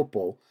first team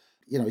football.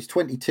 You know, he's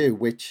 22,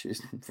 which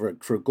is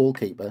for a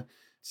goalkeeper,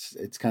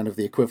 it's kind of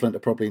the equivalent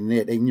of probably an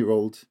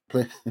 18-year-old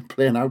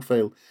playing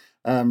outfield.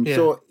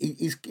 So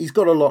he's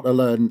got a lot to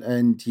learn.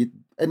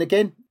 And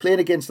again, playing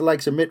against the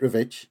likes of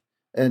Mitrovic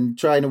and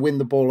trying to win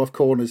the ball off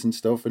corners and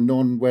stuff, and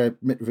knowing where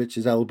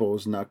Mitrovic's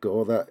elbows and that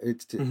go, that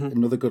it's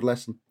another good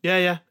lesson.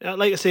 Yeah.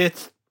 Like I say,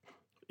 it's,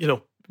 you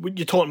know,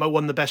 you're talking about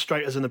one of the best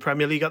strikers in the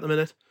Premier League at the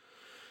minute.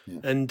 Yeah.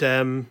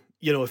 And,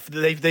 you know, if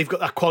they've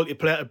got that quality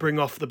player to bring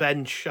off the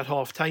bench at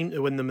half time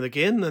to win them the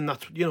game, then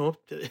that's, you know,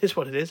 it is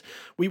what it is.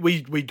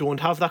 We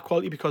don't have that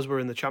quality because we're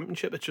in the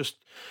Championship. It's just,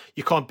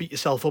 you can't beat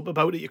yourself up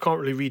about it. You can't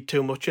really read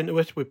too much into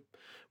it.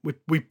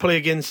 We play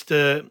against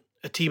a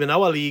team in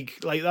our league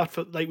like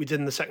that, like we did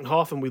in the second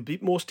half, and we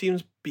beat most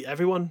teams, beat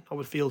everyone, I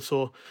would feel.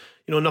 So,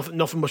 you know,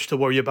 nothing much to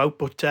worry about.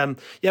 But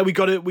we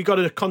got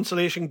a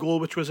consolation goal,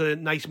 which was a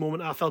nice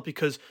moment, I felt,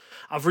 because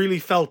I've really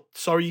felt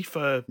sorry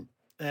for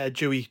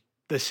Dewey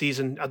this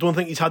season. I don't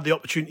think he's had the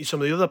opportunity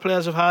some of the other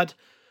players have had.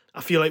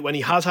 I feel like when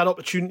he has had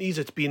opportunities,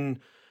 it's been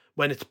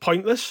when it's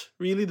pointless,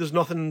 really. There's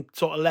nothing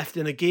sort of left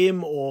in a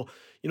game, or,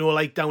 you know,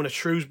 like down at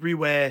Shrewsbury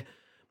where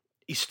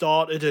he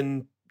started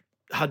and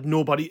had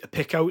nobody to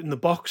pick out in the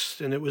box,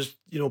 and it was,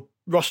 you know,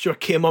 Ross Stewart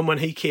came on when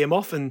he came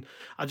off, and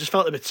I just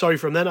felt a bit sorry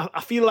for him then.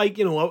 I feel like,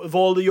 you know, out of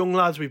all the young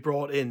lads we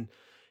brought in,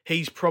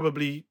 he's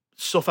probably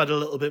suffered a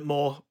little bit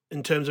more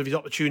in terms of his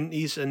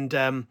opportunities,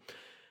 and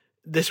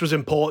this was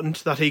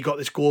important that he got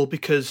this goal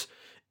because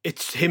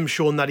it's him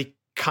showing that he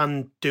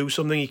can do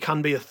something. He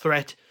can be a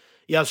threat.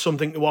 He has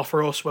something to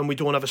offer us when we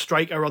don't have a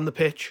striker on the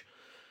pitch.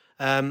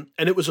 And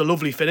it was a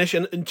lovely finish.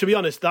 And to be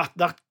honest,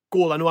 that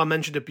goal, I know I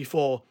mentioned it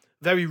before,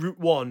 very route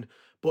one,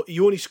 but he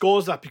only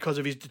scores that because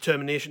of his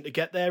determination to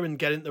get there and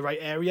get into the right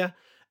area.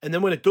 And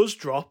then when it does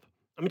drop,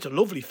 I mean, it's a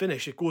lovely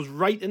finish. It goes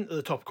right into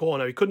the top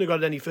corner. He couldn't have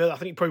got it any further. I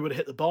think he probably would have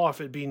hit the bar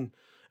if it had been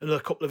another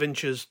couple of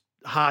inches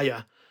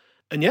higher.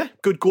 And yeah,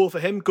 good goal for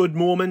him, good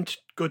moment,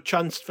 good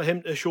chance for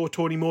him to show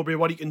Tony Mowbray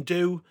what he can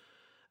do.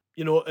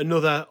 You know,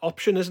 another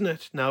option, isn't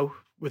it, now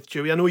with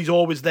Dewey? I know he's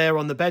always there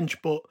on the bench,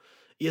 but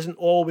he isn't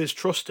always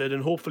trusted,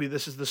 and hopefully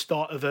this is the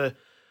start of a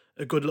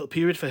good little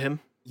period for him.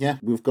 Yeah,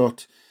 we've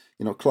got,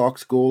 you know,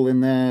 Clark's goal in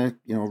there,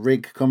 you know,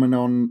 Rigg coming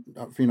on,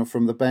 you know,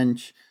 from the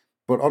bench.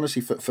 But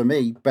honestly, for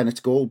me,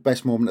 Bennett's goal,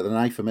 best moment of the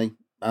night for me.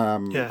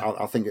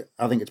 I think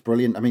it's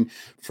brilliant. I mean,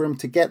 for him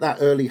to get that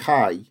early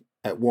high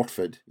at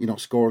Watford, you know,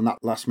 scoring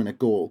that last minute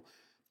goal,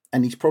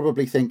 and he's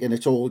probably thinking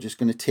it's all just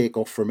going to take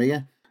off from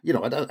here. You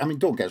know, I mean,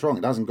 don't get us wrong,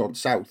 it hasn't gone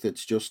south.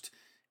 It's just,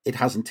 it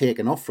hasn't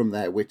taken off from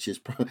there, which is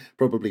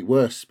probably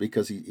worse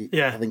because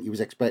I think he was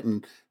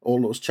expecting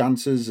all those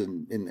chances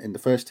in the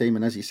first team,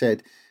 and as he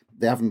said,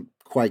 they haven't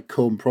quite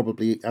come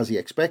probably as he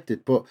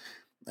expected. But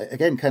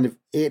again, kind of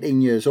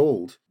 18 years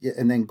old,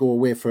 and then go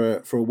away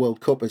for a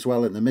World Cup as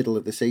well in the middle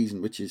of the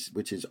season, which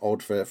is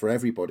odd for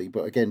everybody.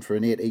 But again, for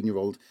an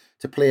 18-year-old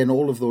to play in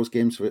all of those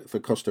games for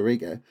Costa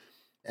Rica,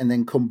 and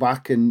then come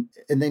back and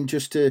then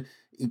just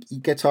he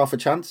gets half a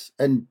chance,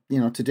 and you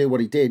know, to do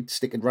what he did,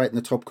 stick it right in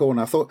the top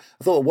corner. I thought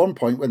at one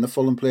point when the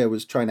Fulham player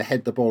was trying to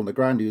head the ball on the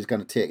ground, he was going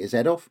to take his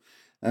head off,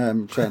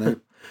 trying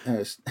to.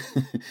 If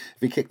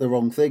he kicked the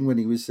wrong thing when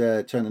he was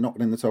trying to knock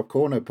it in the top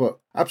corner. But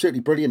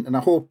absolutely brilliant, and I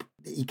hope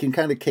he can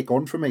kind of kick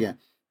on from here.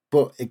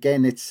 But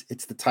again, it's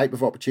the type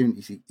of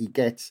opportunities he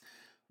gets.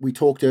 We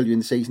talked earlier in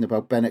the season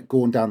about Bennett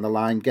going down the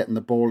line, getting the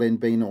ball in,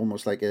 being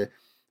almost like an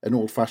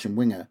old-fashioned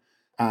winger.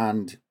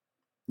 And,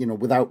 you know,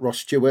 without Ross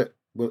Stewart,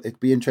 well, it'd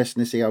be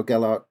interesting to see how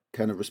Gellert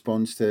kind of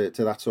responds to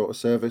that sort of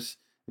service.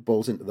 The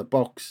ball's into the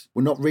box.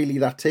 We're not really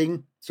that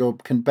team, so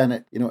can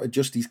Bennett, you know,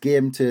 adjust his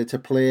game to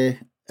play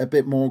a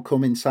bit more,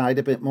 come inside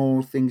a bit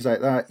more, things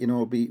like that. You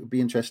know, it'll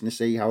be interesting to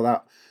see how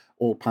that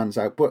all pans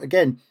out. But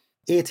again,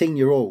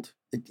 18-year-old,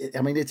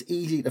 I mean, it's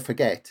easy to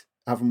forget,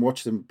 having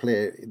watched him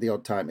play the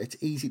odd time, it's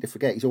easy to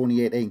forget he's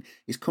only 18.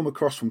 He's come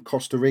across from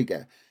Costa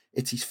Rica.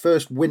 It's his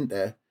first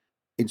winter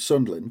in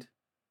Sunderland.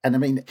 And I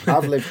mean,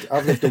 I've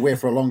lived away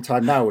for a long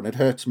time now, and it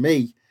hurts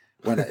me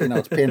when, you know,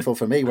 it's painful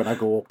for me when I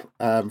go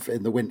up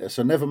in the winter.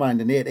 So never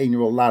mind an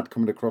 18-year-old lad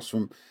coming across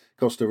from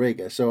Costa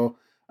Rica. So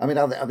I mean,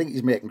 I think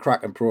he's making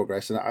cracking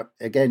progress. And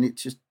again,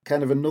 it's just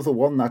kind of another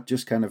one that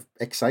just kind of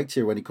excites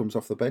you when he comes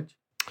off the bench.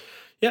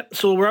 Yeah,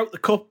 so we're out the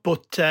cup,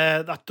 but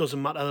that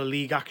doesn't matter. The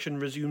league action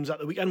resumes at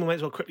the weekend. We might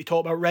as well quickly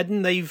talk about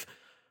Reading. They've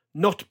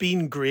not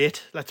been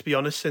great, let's be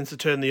honest, since the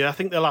turn of the year. I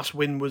think their last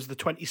win was the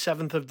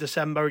 27th of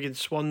December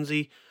against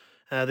Swansea.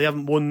 They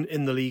haven't won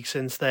in the league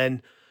since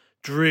then.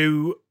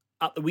 Drew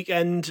at the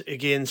weekend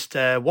against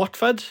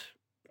Watford,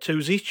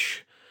 2-2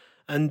 each.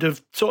 And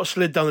have sort of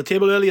slid down the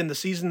table early in the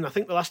season. I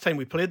think the last time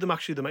we played them,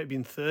 actually, they might have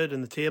been third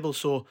in the table.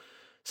 So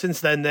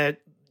since then, their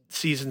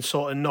season's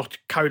sort of not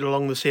carried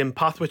along the same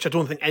path, which I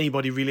don't think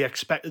anybody really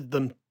expected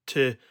them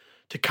to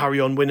carry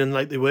on winning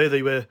like they were.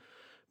 They were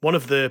one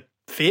of the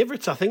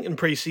favourites, I think, in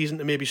pre-season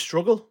to maybe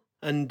struggle.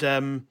 And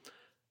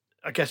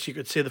I guess you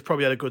could say they've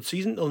probably had a good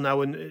season till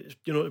now, and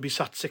to be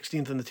sat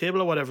 16th in the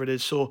table or whatever it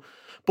is. So,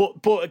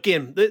 but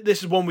again,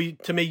 this is one we've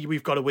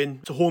got to win.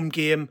 It's a home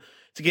game.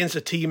 It's against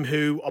a team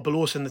who are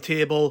below us in the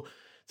table.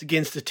 It's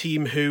against a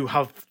team who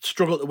have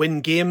struggled to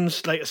win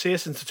games, like I say,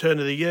 since the turn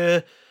of the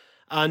year.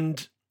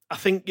 And I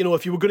think,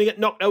 if you were going to get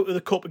knocked out of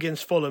the cup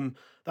against Fulham,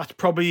 that's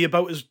probably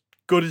about as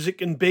good as it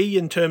can be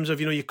in terms of,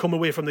 you come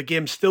away from the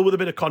game still with a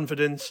bit of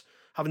confidence,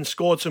 having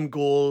scored some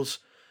goals,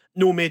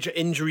 no major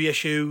injury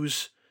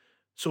issues.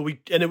 And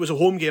it was a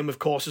home game, of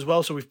course, as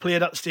well. So we've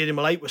played at the Stadium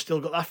of Light. We've still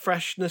got that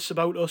freshness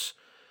about us.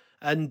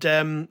 And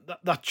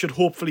that should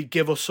hopefully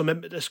give us some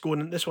impetus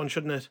going into this one,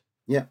 shouldn't it?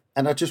 Yeah.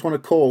 And I just want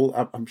to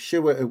call, I'm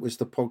sure it was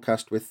the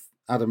podcast with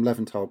Adam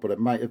Leventhal, but it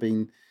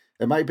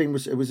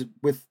was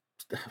with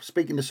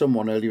speaking to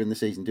someone earlier in the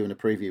season doing a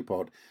preview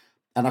pod.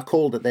 And I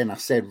called it then. I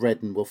said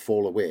Reading will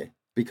fall away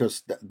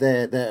because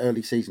their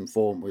early season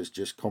form was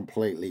just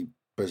completely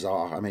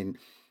bizarre. I mean,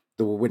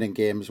 they were winning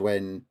games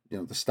when the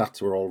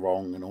stats were all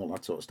wrong and all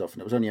that sort of stuff,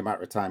 and it was only a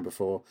matter of time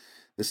before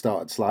they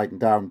started sliding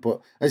down.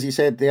 But as you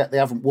said, they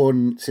haven't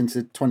won since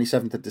the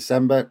 27th of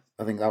December.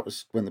 I think that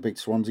was when they beat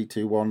Swansea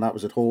 2-1. That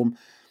was at home.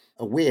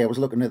 Away, I was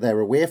looking at their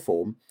away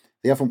form.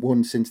 They haven't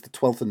won since the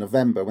 12th of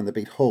November when they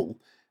beat Hull.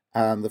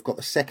 They've got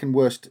the second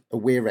worst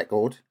away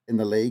record in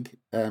the league.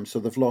 So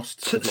they've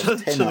lost. So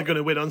they're going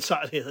to win on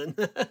Saturday then.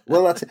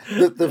 Well, that's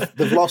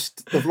they've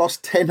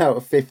lost 10 out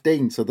of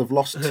 15. So they've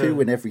lost 2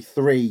 in every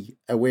 3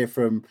 away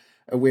from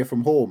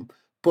home.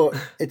 But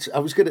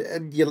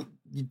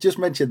you just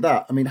mentioned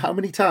that. I mean, how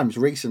many times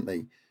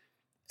recently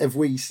have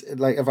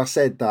I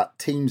said that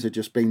teams have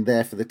just been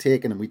there for the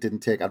taking and we didn't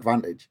take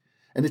advantage?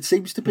 And it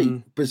seems to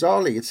be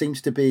bizarrely, it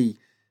seems to be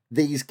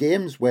these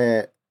games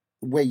where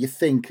you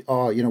think,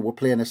 we're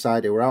playing a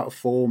side who are out of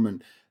form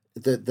and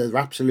they're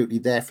absolutely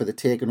there for the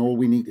take and all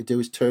we need to do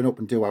is turn up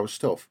and do our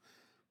stuff.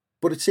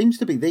 But it seems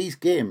to be these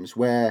games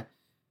where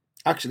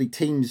actually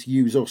teams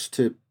use us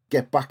to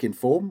get back in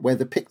form, where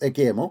they pick their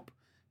game up.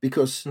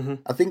 Because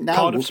I think now...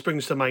 Cardiff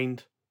springs to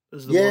mind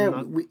as the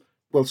one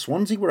that...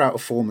 Swansea were out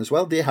of form as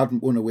well. They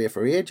hadn't won away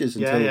for ages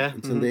until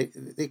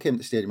they came to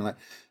the stadium.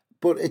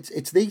 But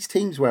it's these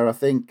teams where I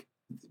think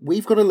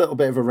we've got a little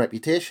bit of a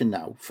reputation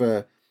now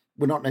for...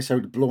 We're not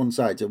necessarily blown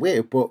sides away,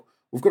 but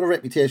we've got a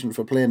reputation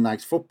for playing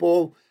nice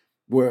football.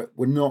 We're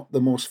not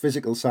the most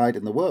physical side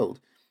in the world.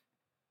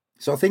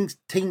 So I think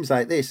teams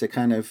like this are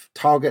kind of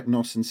targeting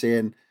us and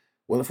saying,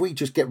 well, if we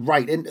just get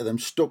right into them,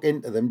 stuck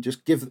into them,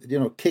 just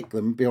kick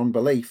them beyond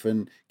belief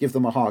and give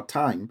them a hard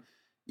time,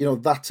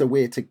 that's a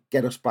way to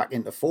get us back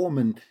into form.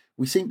 And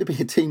we seem to be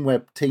a team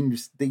where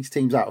these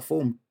teams out of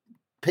form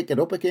pick it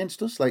up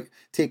against us, like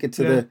take it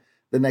to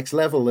the next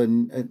level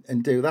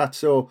and do that.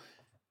 So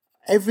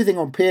everything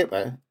on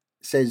paper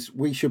says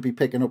we should be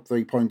picking up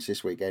 3 points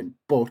this weekend,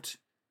 but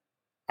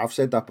I've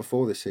said that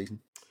before this season.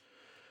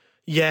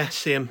 Yeah,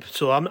 same.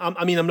 So I'm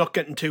not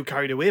getting too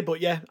carried away, but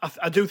yeah,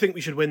 I do think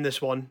we should win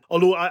this one.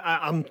 Although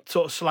I'm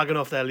sort of slagging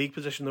off their league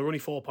position. They're only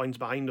 4 points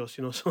behind us,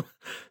 so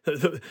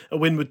a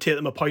win would take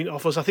them a point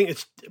off us. I think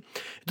it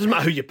doesn't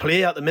matter who you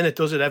play at the minute,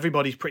 does it?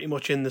 Everybody's pretty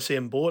much in the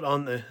same boat,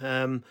 aren't they?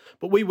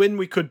 But we win,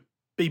 we could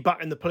be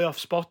back in the playoff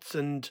spots,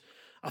 and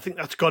I think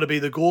that's got to be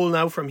the goal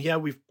now from here.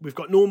 We've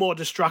got no more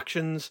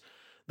distractions.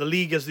 The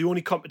league is the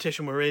only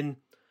competition we're in.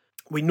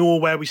 We know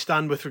where we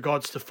stand with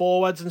regards to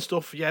forwards and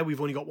stuff. Yeah, we've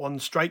only got one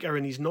striker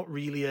and he's not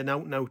really an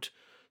out-and-out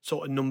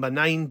sort of number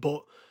 9,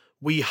 but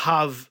we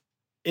have,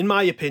 in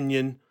my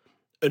opinion,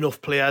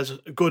 enough players,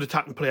 good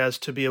attacking players,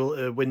 to be able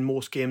to win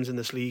most games in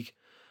this league.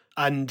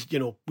 And,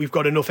 we've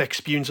got enough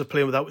experience of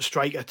playing without a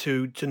striker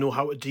to know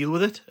how to deal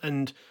with it.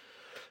 And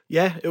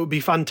yeah, it would be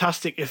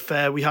fantastic if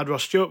we had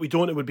Ross Stewart. We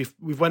don't.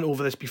 We've went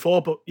over this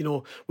before, but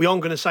we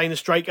aren't going to sign a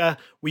striker.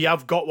 We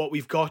have got what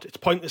we've got. It's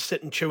pointless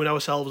sitting chewing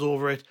ourselves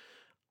over it.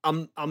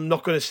 I'm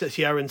not going to sit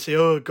here and say,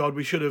 oh God,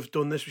 we should have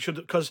done this. We should,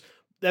 because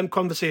them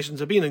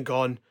conversations have been and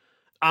gone.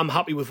 I'm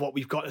happy with what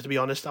we've got, to be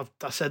honest.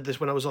 I said this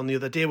when I was on the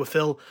other day with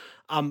Phil.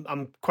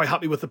 I'm quite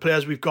happy with the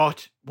players we've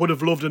got. Would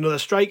have loved another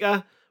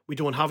striker. We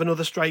don't have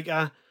another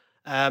striker.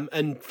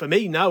 And for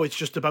me now, it's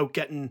just about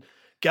getting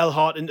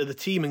Gelhardt into the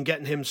team and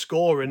getting him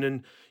scoring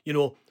and,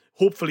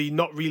 hopefully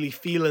not really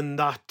feeling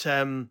that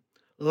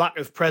lack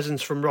of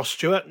presence from Ross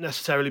Stewart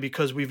necessarily,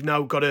 because we've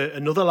now got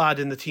another lad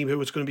in the team who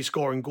is going to be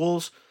scoring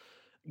goals.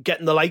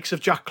 Getting the likes of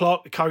Jack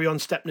Clark to carry on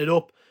stepping it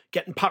up,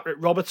 getting Patrick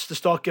Roberts to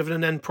start giving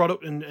an end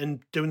product and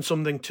doing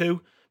something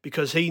too,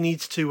 because he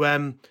needs to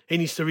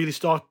really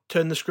start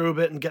turning the screw a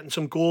bit and getting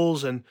some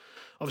goals. And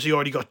obviously he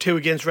already got 2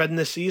 against Reading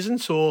this season,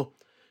 so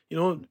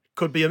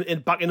could be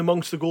back in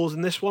amongst the goals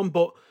in this one.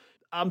 But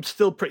I'm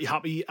still pretty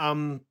happy.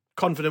 I'm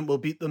confident we'll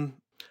beat them.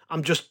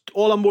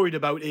 All I'm worried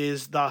about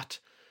is that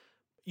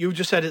you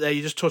just said it there.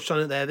 You just touched on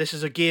it there. This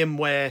is a game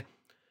where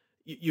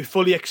you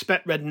fully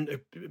expect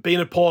Reading, being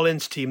a Paul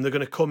Ince team, they're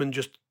going to come and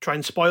just try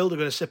and spoil. They're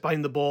going to sit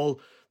behind the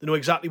ball. They know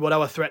exactly what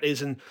our threat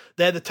is, and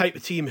they're the type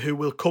of team who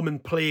will come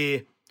and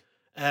play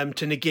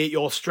to negate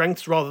your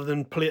strengths rather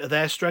than play to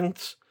their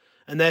strengths.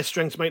 And their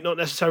strengths might not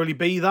necessarily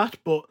be that,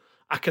 but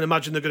I can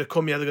imagine they're going to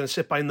come here, they're going to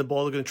sit behind the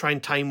ball, they're going to try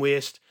and time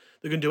waste.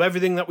 They're going to do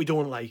everything that we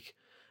don't like.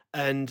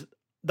 And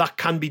that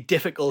can be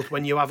difficult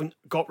when you haven't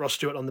got Ross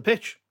Stewart on the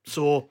pitch.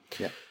 So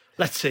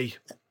let's see.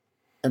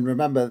 And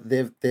remember,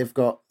 they've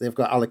got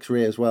Alex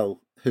Ray as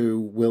well, who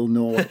will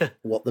know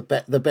what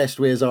the best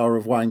ways are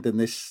of winding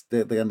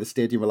the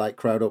stadium like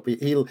crowd up.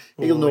 He'll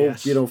know,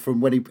 yes. From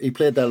when he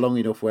played there long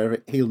enough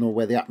where he'll know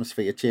where the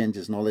atmosphere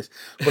changes and all this.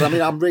 But I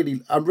mean, I'm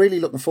really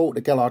looking forward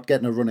to Gelhardt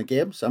getting a run of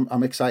games.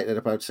 I'm excited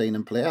about seeing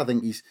him play. I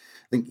think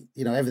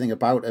everything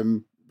about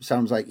him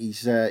sounds like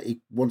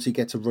once he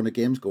gets a run of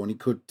games going, he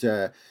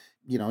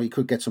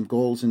could get some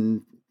goals,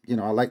 and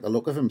I like the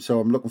look of him. So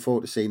I'm looking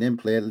forward to seeing him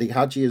play. Lee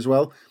Hadji as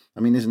well. I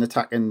mean, he's an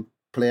attacking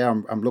player.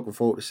 I'm looking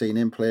forward to seeing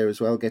him play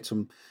as well. Get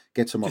some.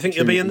 Do you think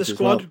he'll be in the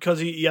squad because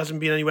he hasn't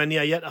been anywhere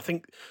near yet? I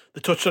think the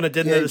touch on it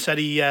didn't. They said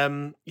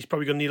he's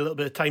probably going to need a little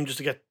bit of time just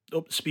to get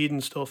up to speed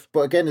and stuff.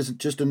 But again, it's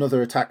just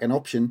another attacking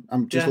option.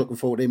 I'm just looking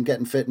forward to him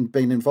getting fit and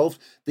being involved.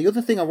 The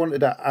other thing I wanted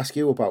to ask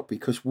you about,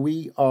 because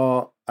we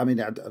are,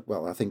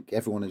 I think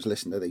everyone who's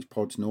listened to these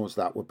pods knows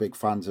that we're big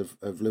fans of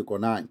Luke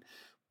O'Nien,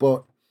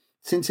 but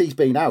since he's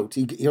been out,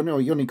 he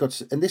only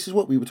got, and this is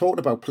what we were talking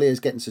about, players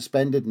getting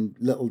suspended and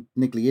little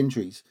niggly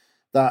injuries,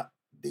 that,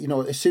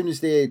 as soon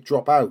as they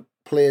drop out,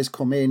 players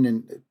come in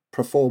and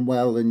perform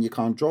well and you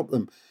can't drop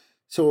them.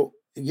 So,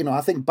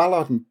 I think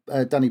Ballard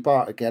and Danny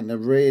Batth are getting a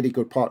really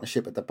good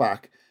partnership at the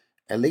back.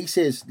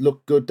 Elise's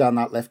looked good down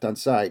that left-hand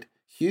side.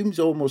 Hume's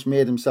almost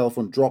made himself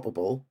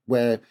undroppable,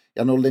 where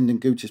I know Lyndon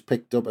Gooch has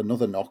picked up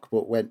another knock,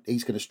 but when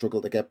he's going to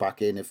struggle to get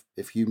back in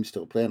if Hume's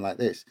still playing like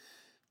this.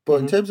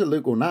 But in terms of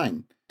Luke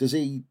O'Nien, does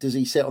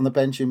he sit on the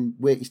bench and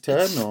wait his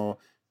turn, or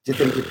do you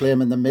think you play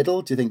him in the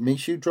middle? Do you think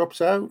Michu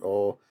drops out,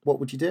 or what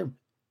would you do?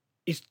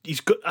 He's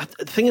good.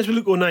 The thing is with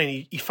Luke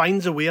O'Nien, he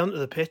finds a way onto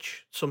the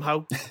pitch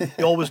somehow.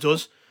 He always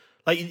does.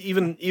 Like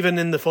even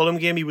in the Fulham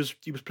game, he was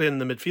playing in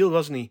the midfield,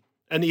 wasn't he?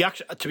 And he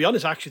actually, to be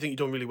honest, I actually think he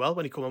done really well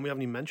when he come on. We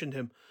haven't even mentioned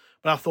him,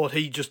 but I thought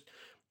he just,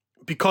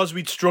 because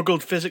we'd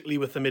struggled physically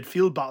with the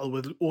midfield battle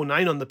with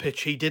O'Nien on the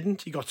pitch, he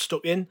didn't. He got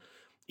stuck in.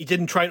 He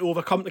didn't try and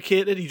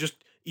overcomplicate it.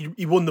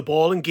 He won the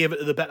ball and gave it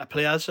to the better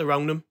players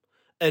around him.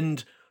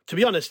 And to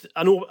be honest,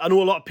 I know a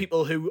lot of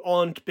people who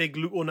aren't big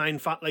Luke O'Nien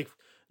fan, like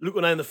Luke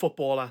O'Nien the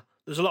footballer.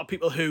 There's a lot of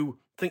people who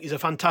think he's a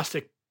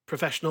fantastic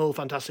professional,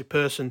 fantastic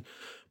person,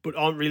 but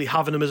aren't really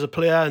having him as a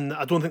player, and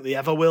I don't think they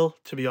ever will,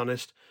 to be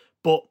honest.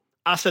 But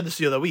I said this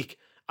the other week,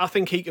 I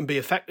think he can be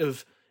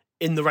effective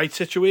in the right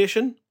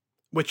situation,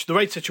 which the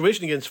right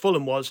situation against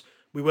Fulham was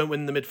we weren't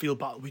winning the midfield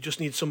battle. We just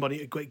need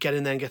somebody to get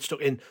in there and get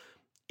stuck in.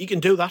 He can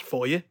do that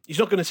for you. He's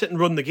not going to sit and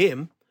run the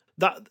game.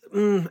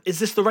 Is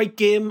this the right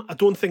game? I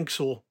don't think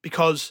so,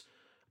 because,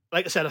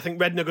 like I said, I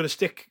think Reading are going to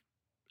stick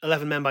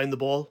 11 men behind the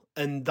ball,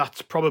 and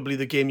that's probably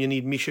the game you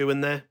need Michu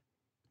in there,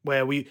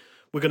 where we're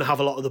going to have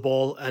a lot of the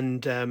ball,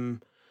 and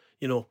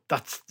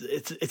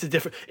it's a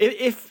different.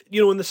 If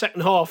in the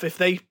second half, if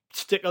they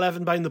stick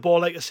 11 behind the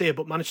ball, like I say,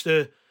 but manage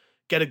to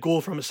get a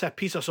goal from a set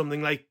piece or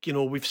something, like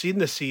we've seen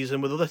this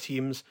season with other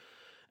teams,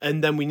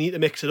 and then we need to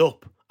mix it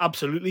up.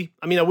 Absolutely.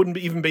 I mean, I wouldn't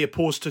even be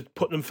opposed to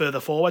putting them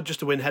further forward just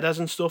to win headers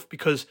and stuff,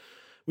 because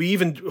we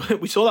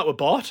saw that with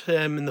Bart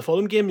in the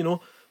Fulham game.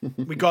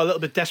 We got a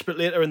little bit desperate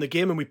later in the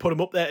game and we put him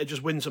up there to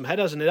just win some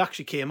headers, and it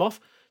actually came off.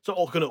 It's not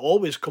going to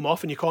always come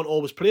off, and you can't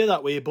always play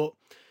that way, but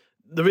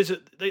there is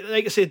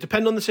like I say,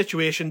 depend on the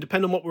situation,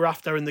 depend on what we're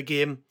after in the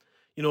game.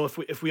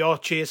 If we are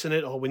chasing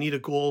it or we need a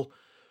goal,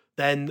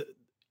 then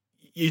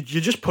you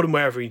just put him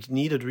wherever he's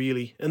needed,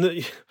 really. And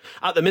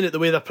at the minute, the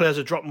way that players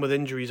are dropping with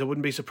injuries, I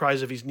wouldn't be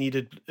surprised if he's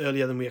needed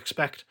earlier than we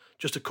expect,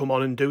 just to come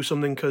on and do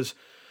something, because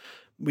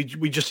we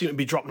just seem to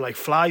be dropping like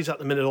flies at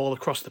the minute all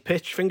across the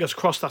pitch. Fingers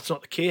crossed that's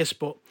not the case,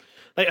 but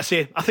like I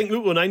say, I think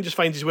Luke O'Nien just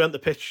finds his way on the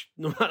pitch,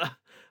 no matter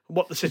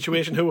what the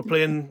situation, who we're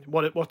playing,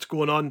 what's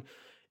going on.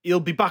 He'll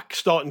be back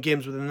starting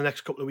games within the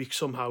next couple of weeks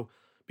somehow,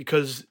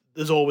 because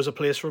there's always a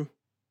place for him.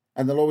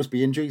 And there'll always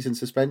be injuries and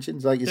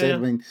suspensions, like you said. Yeah. I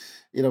mean,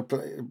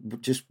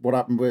 just what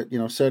happened with,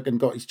 Serkin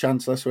got his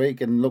chance last week,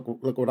 and look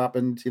what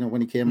happened,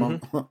 when he came on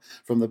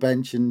from the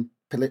bench, and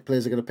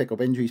players are going to pick up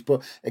injuries.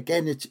 But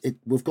again,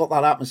 we've got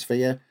that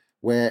atmosphere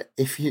where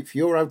if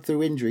you're out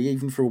through injury,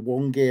 even for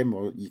one game,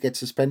 or you get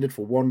suspended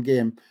for one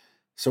game,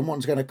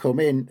 someone's going to come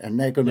in and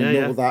they're going to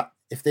know that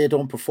if they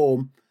don't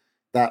perform,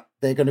 that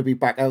they're going to be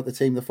back out the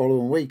team the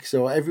following week.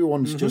 So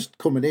everyone's just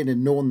coming in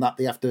and knowing that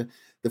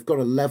they've got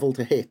a level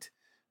to hit.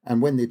 And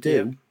when they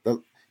do, but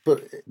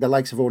the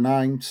likes of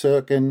O'Nien,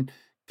 Serkin,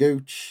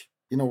 Gooch,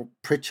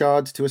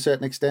 Pritchard to a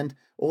certain extent,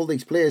 all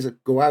these players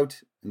that go out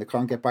and they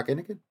can't get back in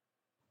again.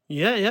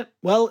 Yeah.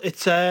 Well,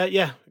 it's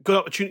good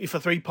opportunity for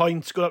 3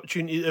 points, good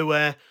opportunity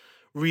to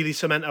really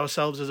cement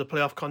ourselves as a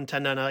playoff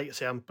contender. And like I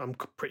say, I'm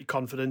pretty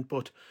confident,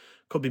 but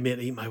could be made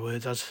to eat my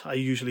words, as I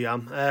usually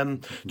am.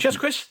 Cheers,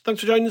 Chris.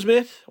 Thanks for joining us,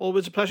 mate.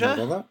 Always a pleasure.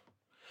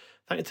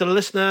 Thank you to the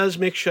listeners.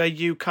 Make sure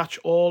you catch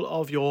all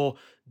of your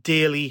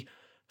daily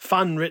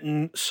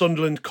fan-written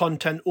Sunderland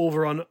content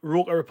over on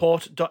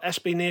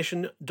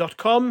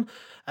rokerreport.sbnation.com,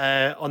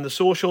 on the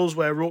socials,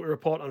 where Roker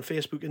Report on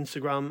Facebook,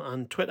 Instagram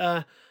and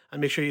Twitter, and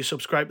make sure you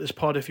subscribe to this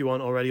pod if you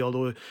aren't already,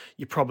 although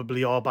you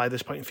probably are by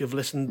this point if you've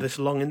listened this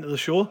long into the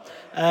show.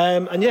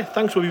 And yeah,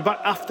 thanks. We'll be back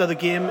after the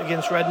game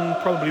against Reading,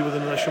 probably with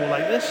another show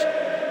like this,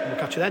 and we'll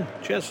catch you then.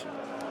 Cheers.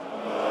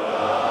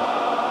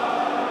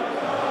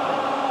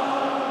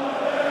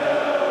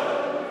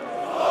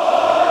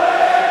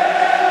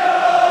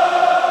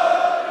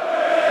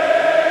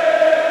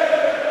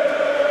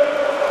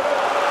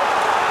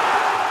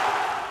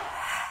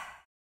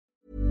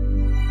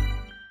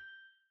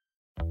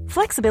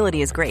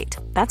 Flexibility is great.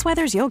 That's why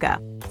there's yoga.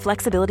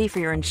 Flexibility for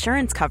your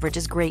insurance coverage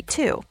is great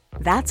too.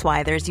 That's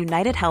why there's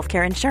United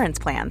Healthcare Insurance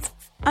Plans.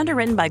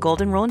 Underwritten by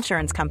Golden Rule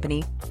Insurance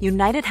Company,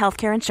 United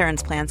Healthcare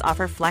Insurance Plans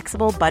offer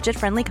flexible,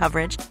 budget-friendly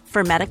coverage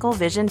for medical,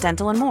 vision,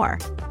 dental, and more.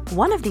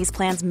 One of these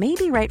plans may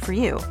be right for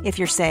you if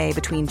you're, say,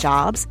 between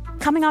jobs,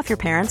 coming off your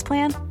parents'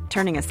 plan,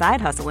 turning a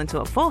side hustle into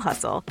a full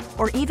hustle,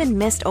 or even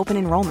missed open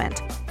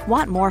enrollment.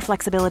 Want more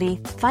flexibility?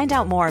 Find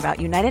out more about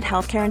United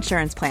Healthcare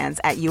Insurance Plans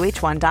at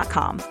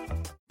uh1.com.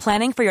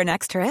 Planning for your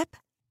next trip?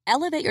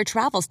 Elevate your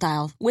travel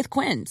style with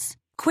Quince.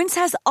 Quince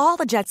has all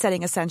the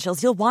jet-setting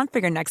essentials you'll want for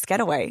your next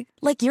getaway,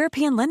 like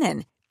European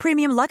linen,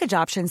 premium luggage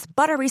options,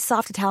 buttery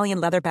soft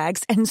Italian leather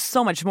bags, and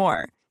so much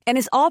more. And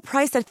is all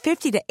priced at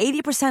 50 to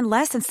 80%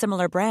 less than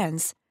similar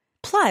brands.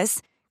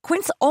 Plus,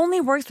 Quince only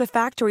works with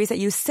factories that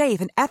use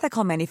safe and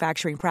ethical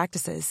manufacturing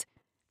practices.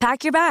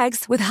 Pack your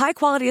bags with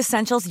high-quality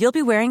essentials you'll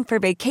be wearing for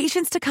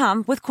vacations to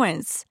come with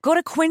Quince. Go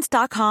to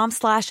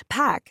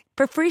quince.com/pack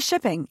for free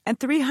shipping and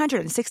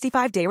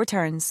 365-day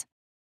returns.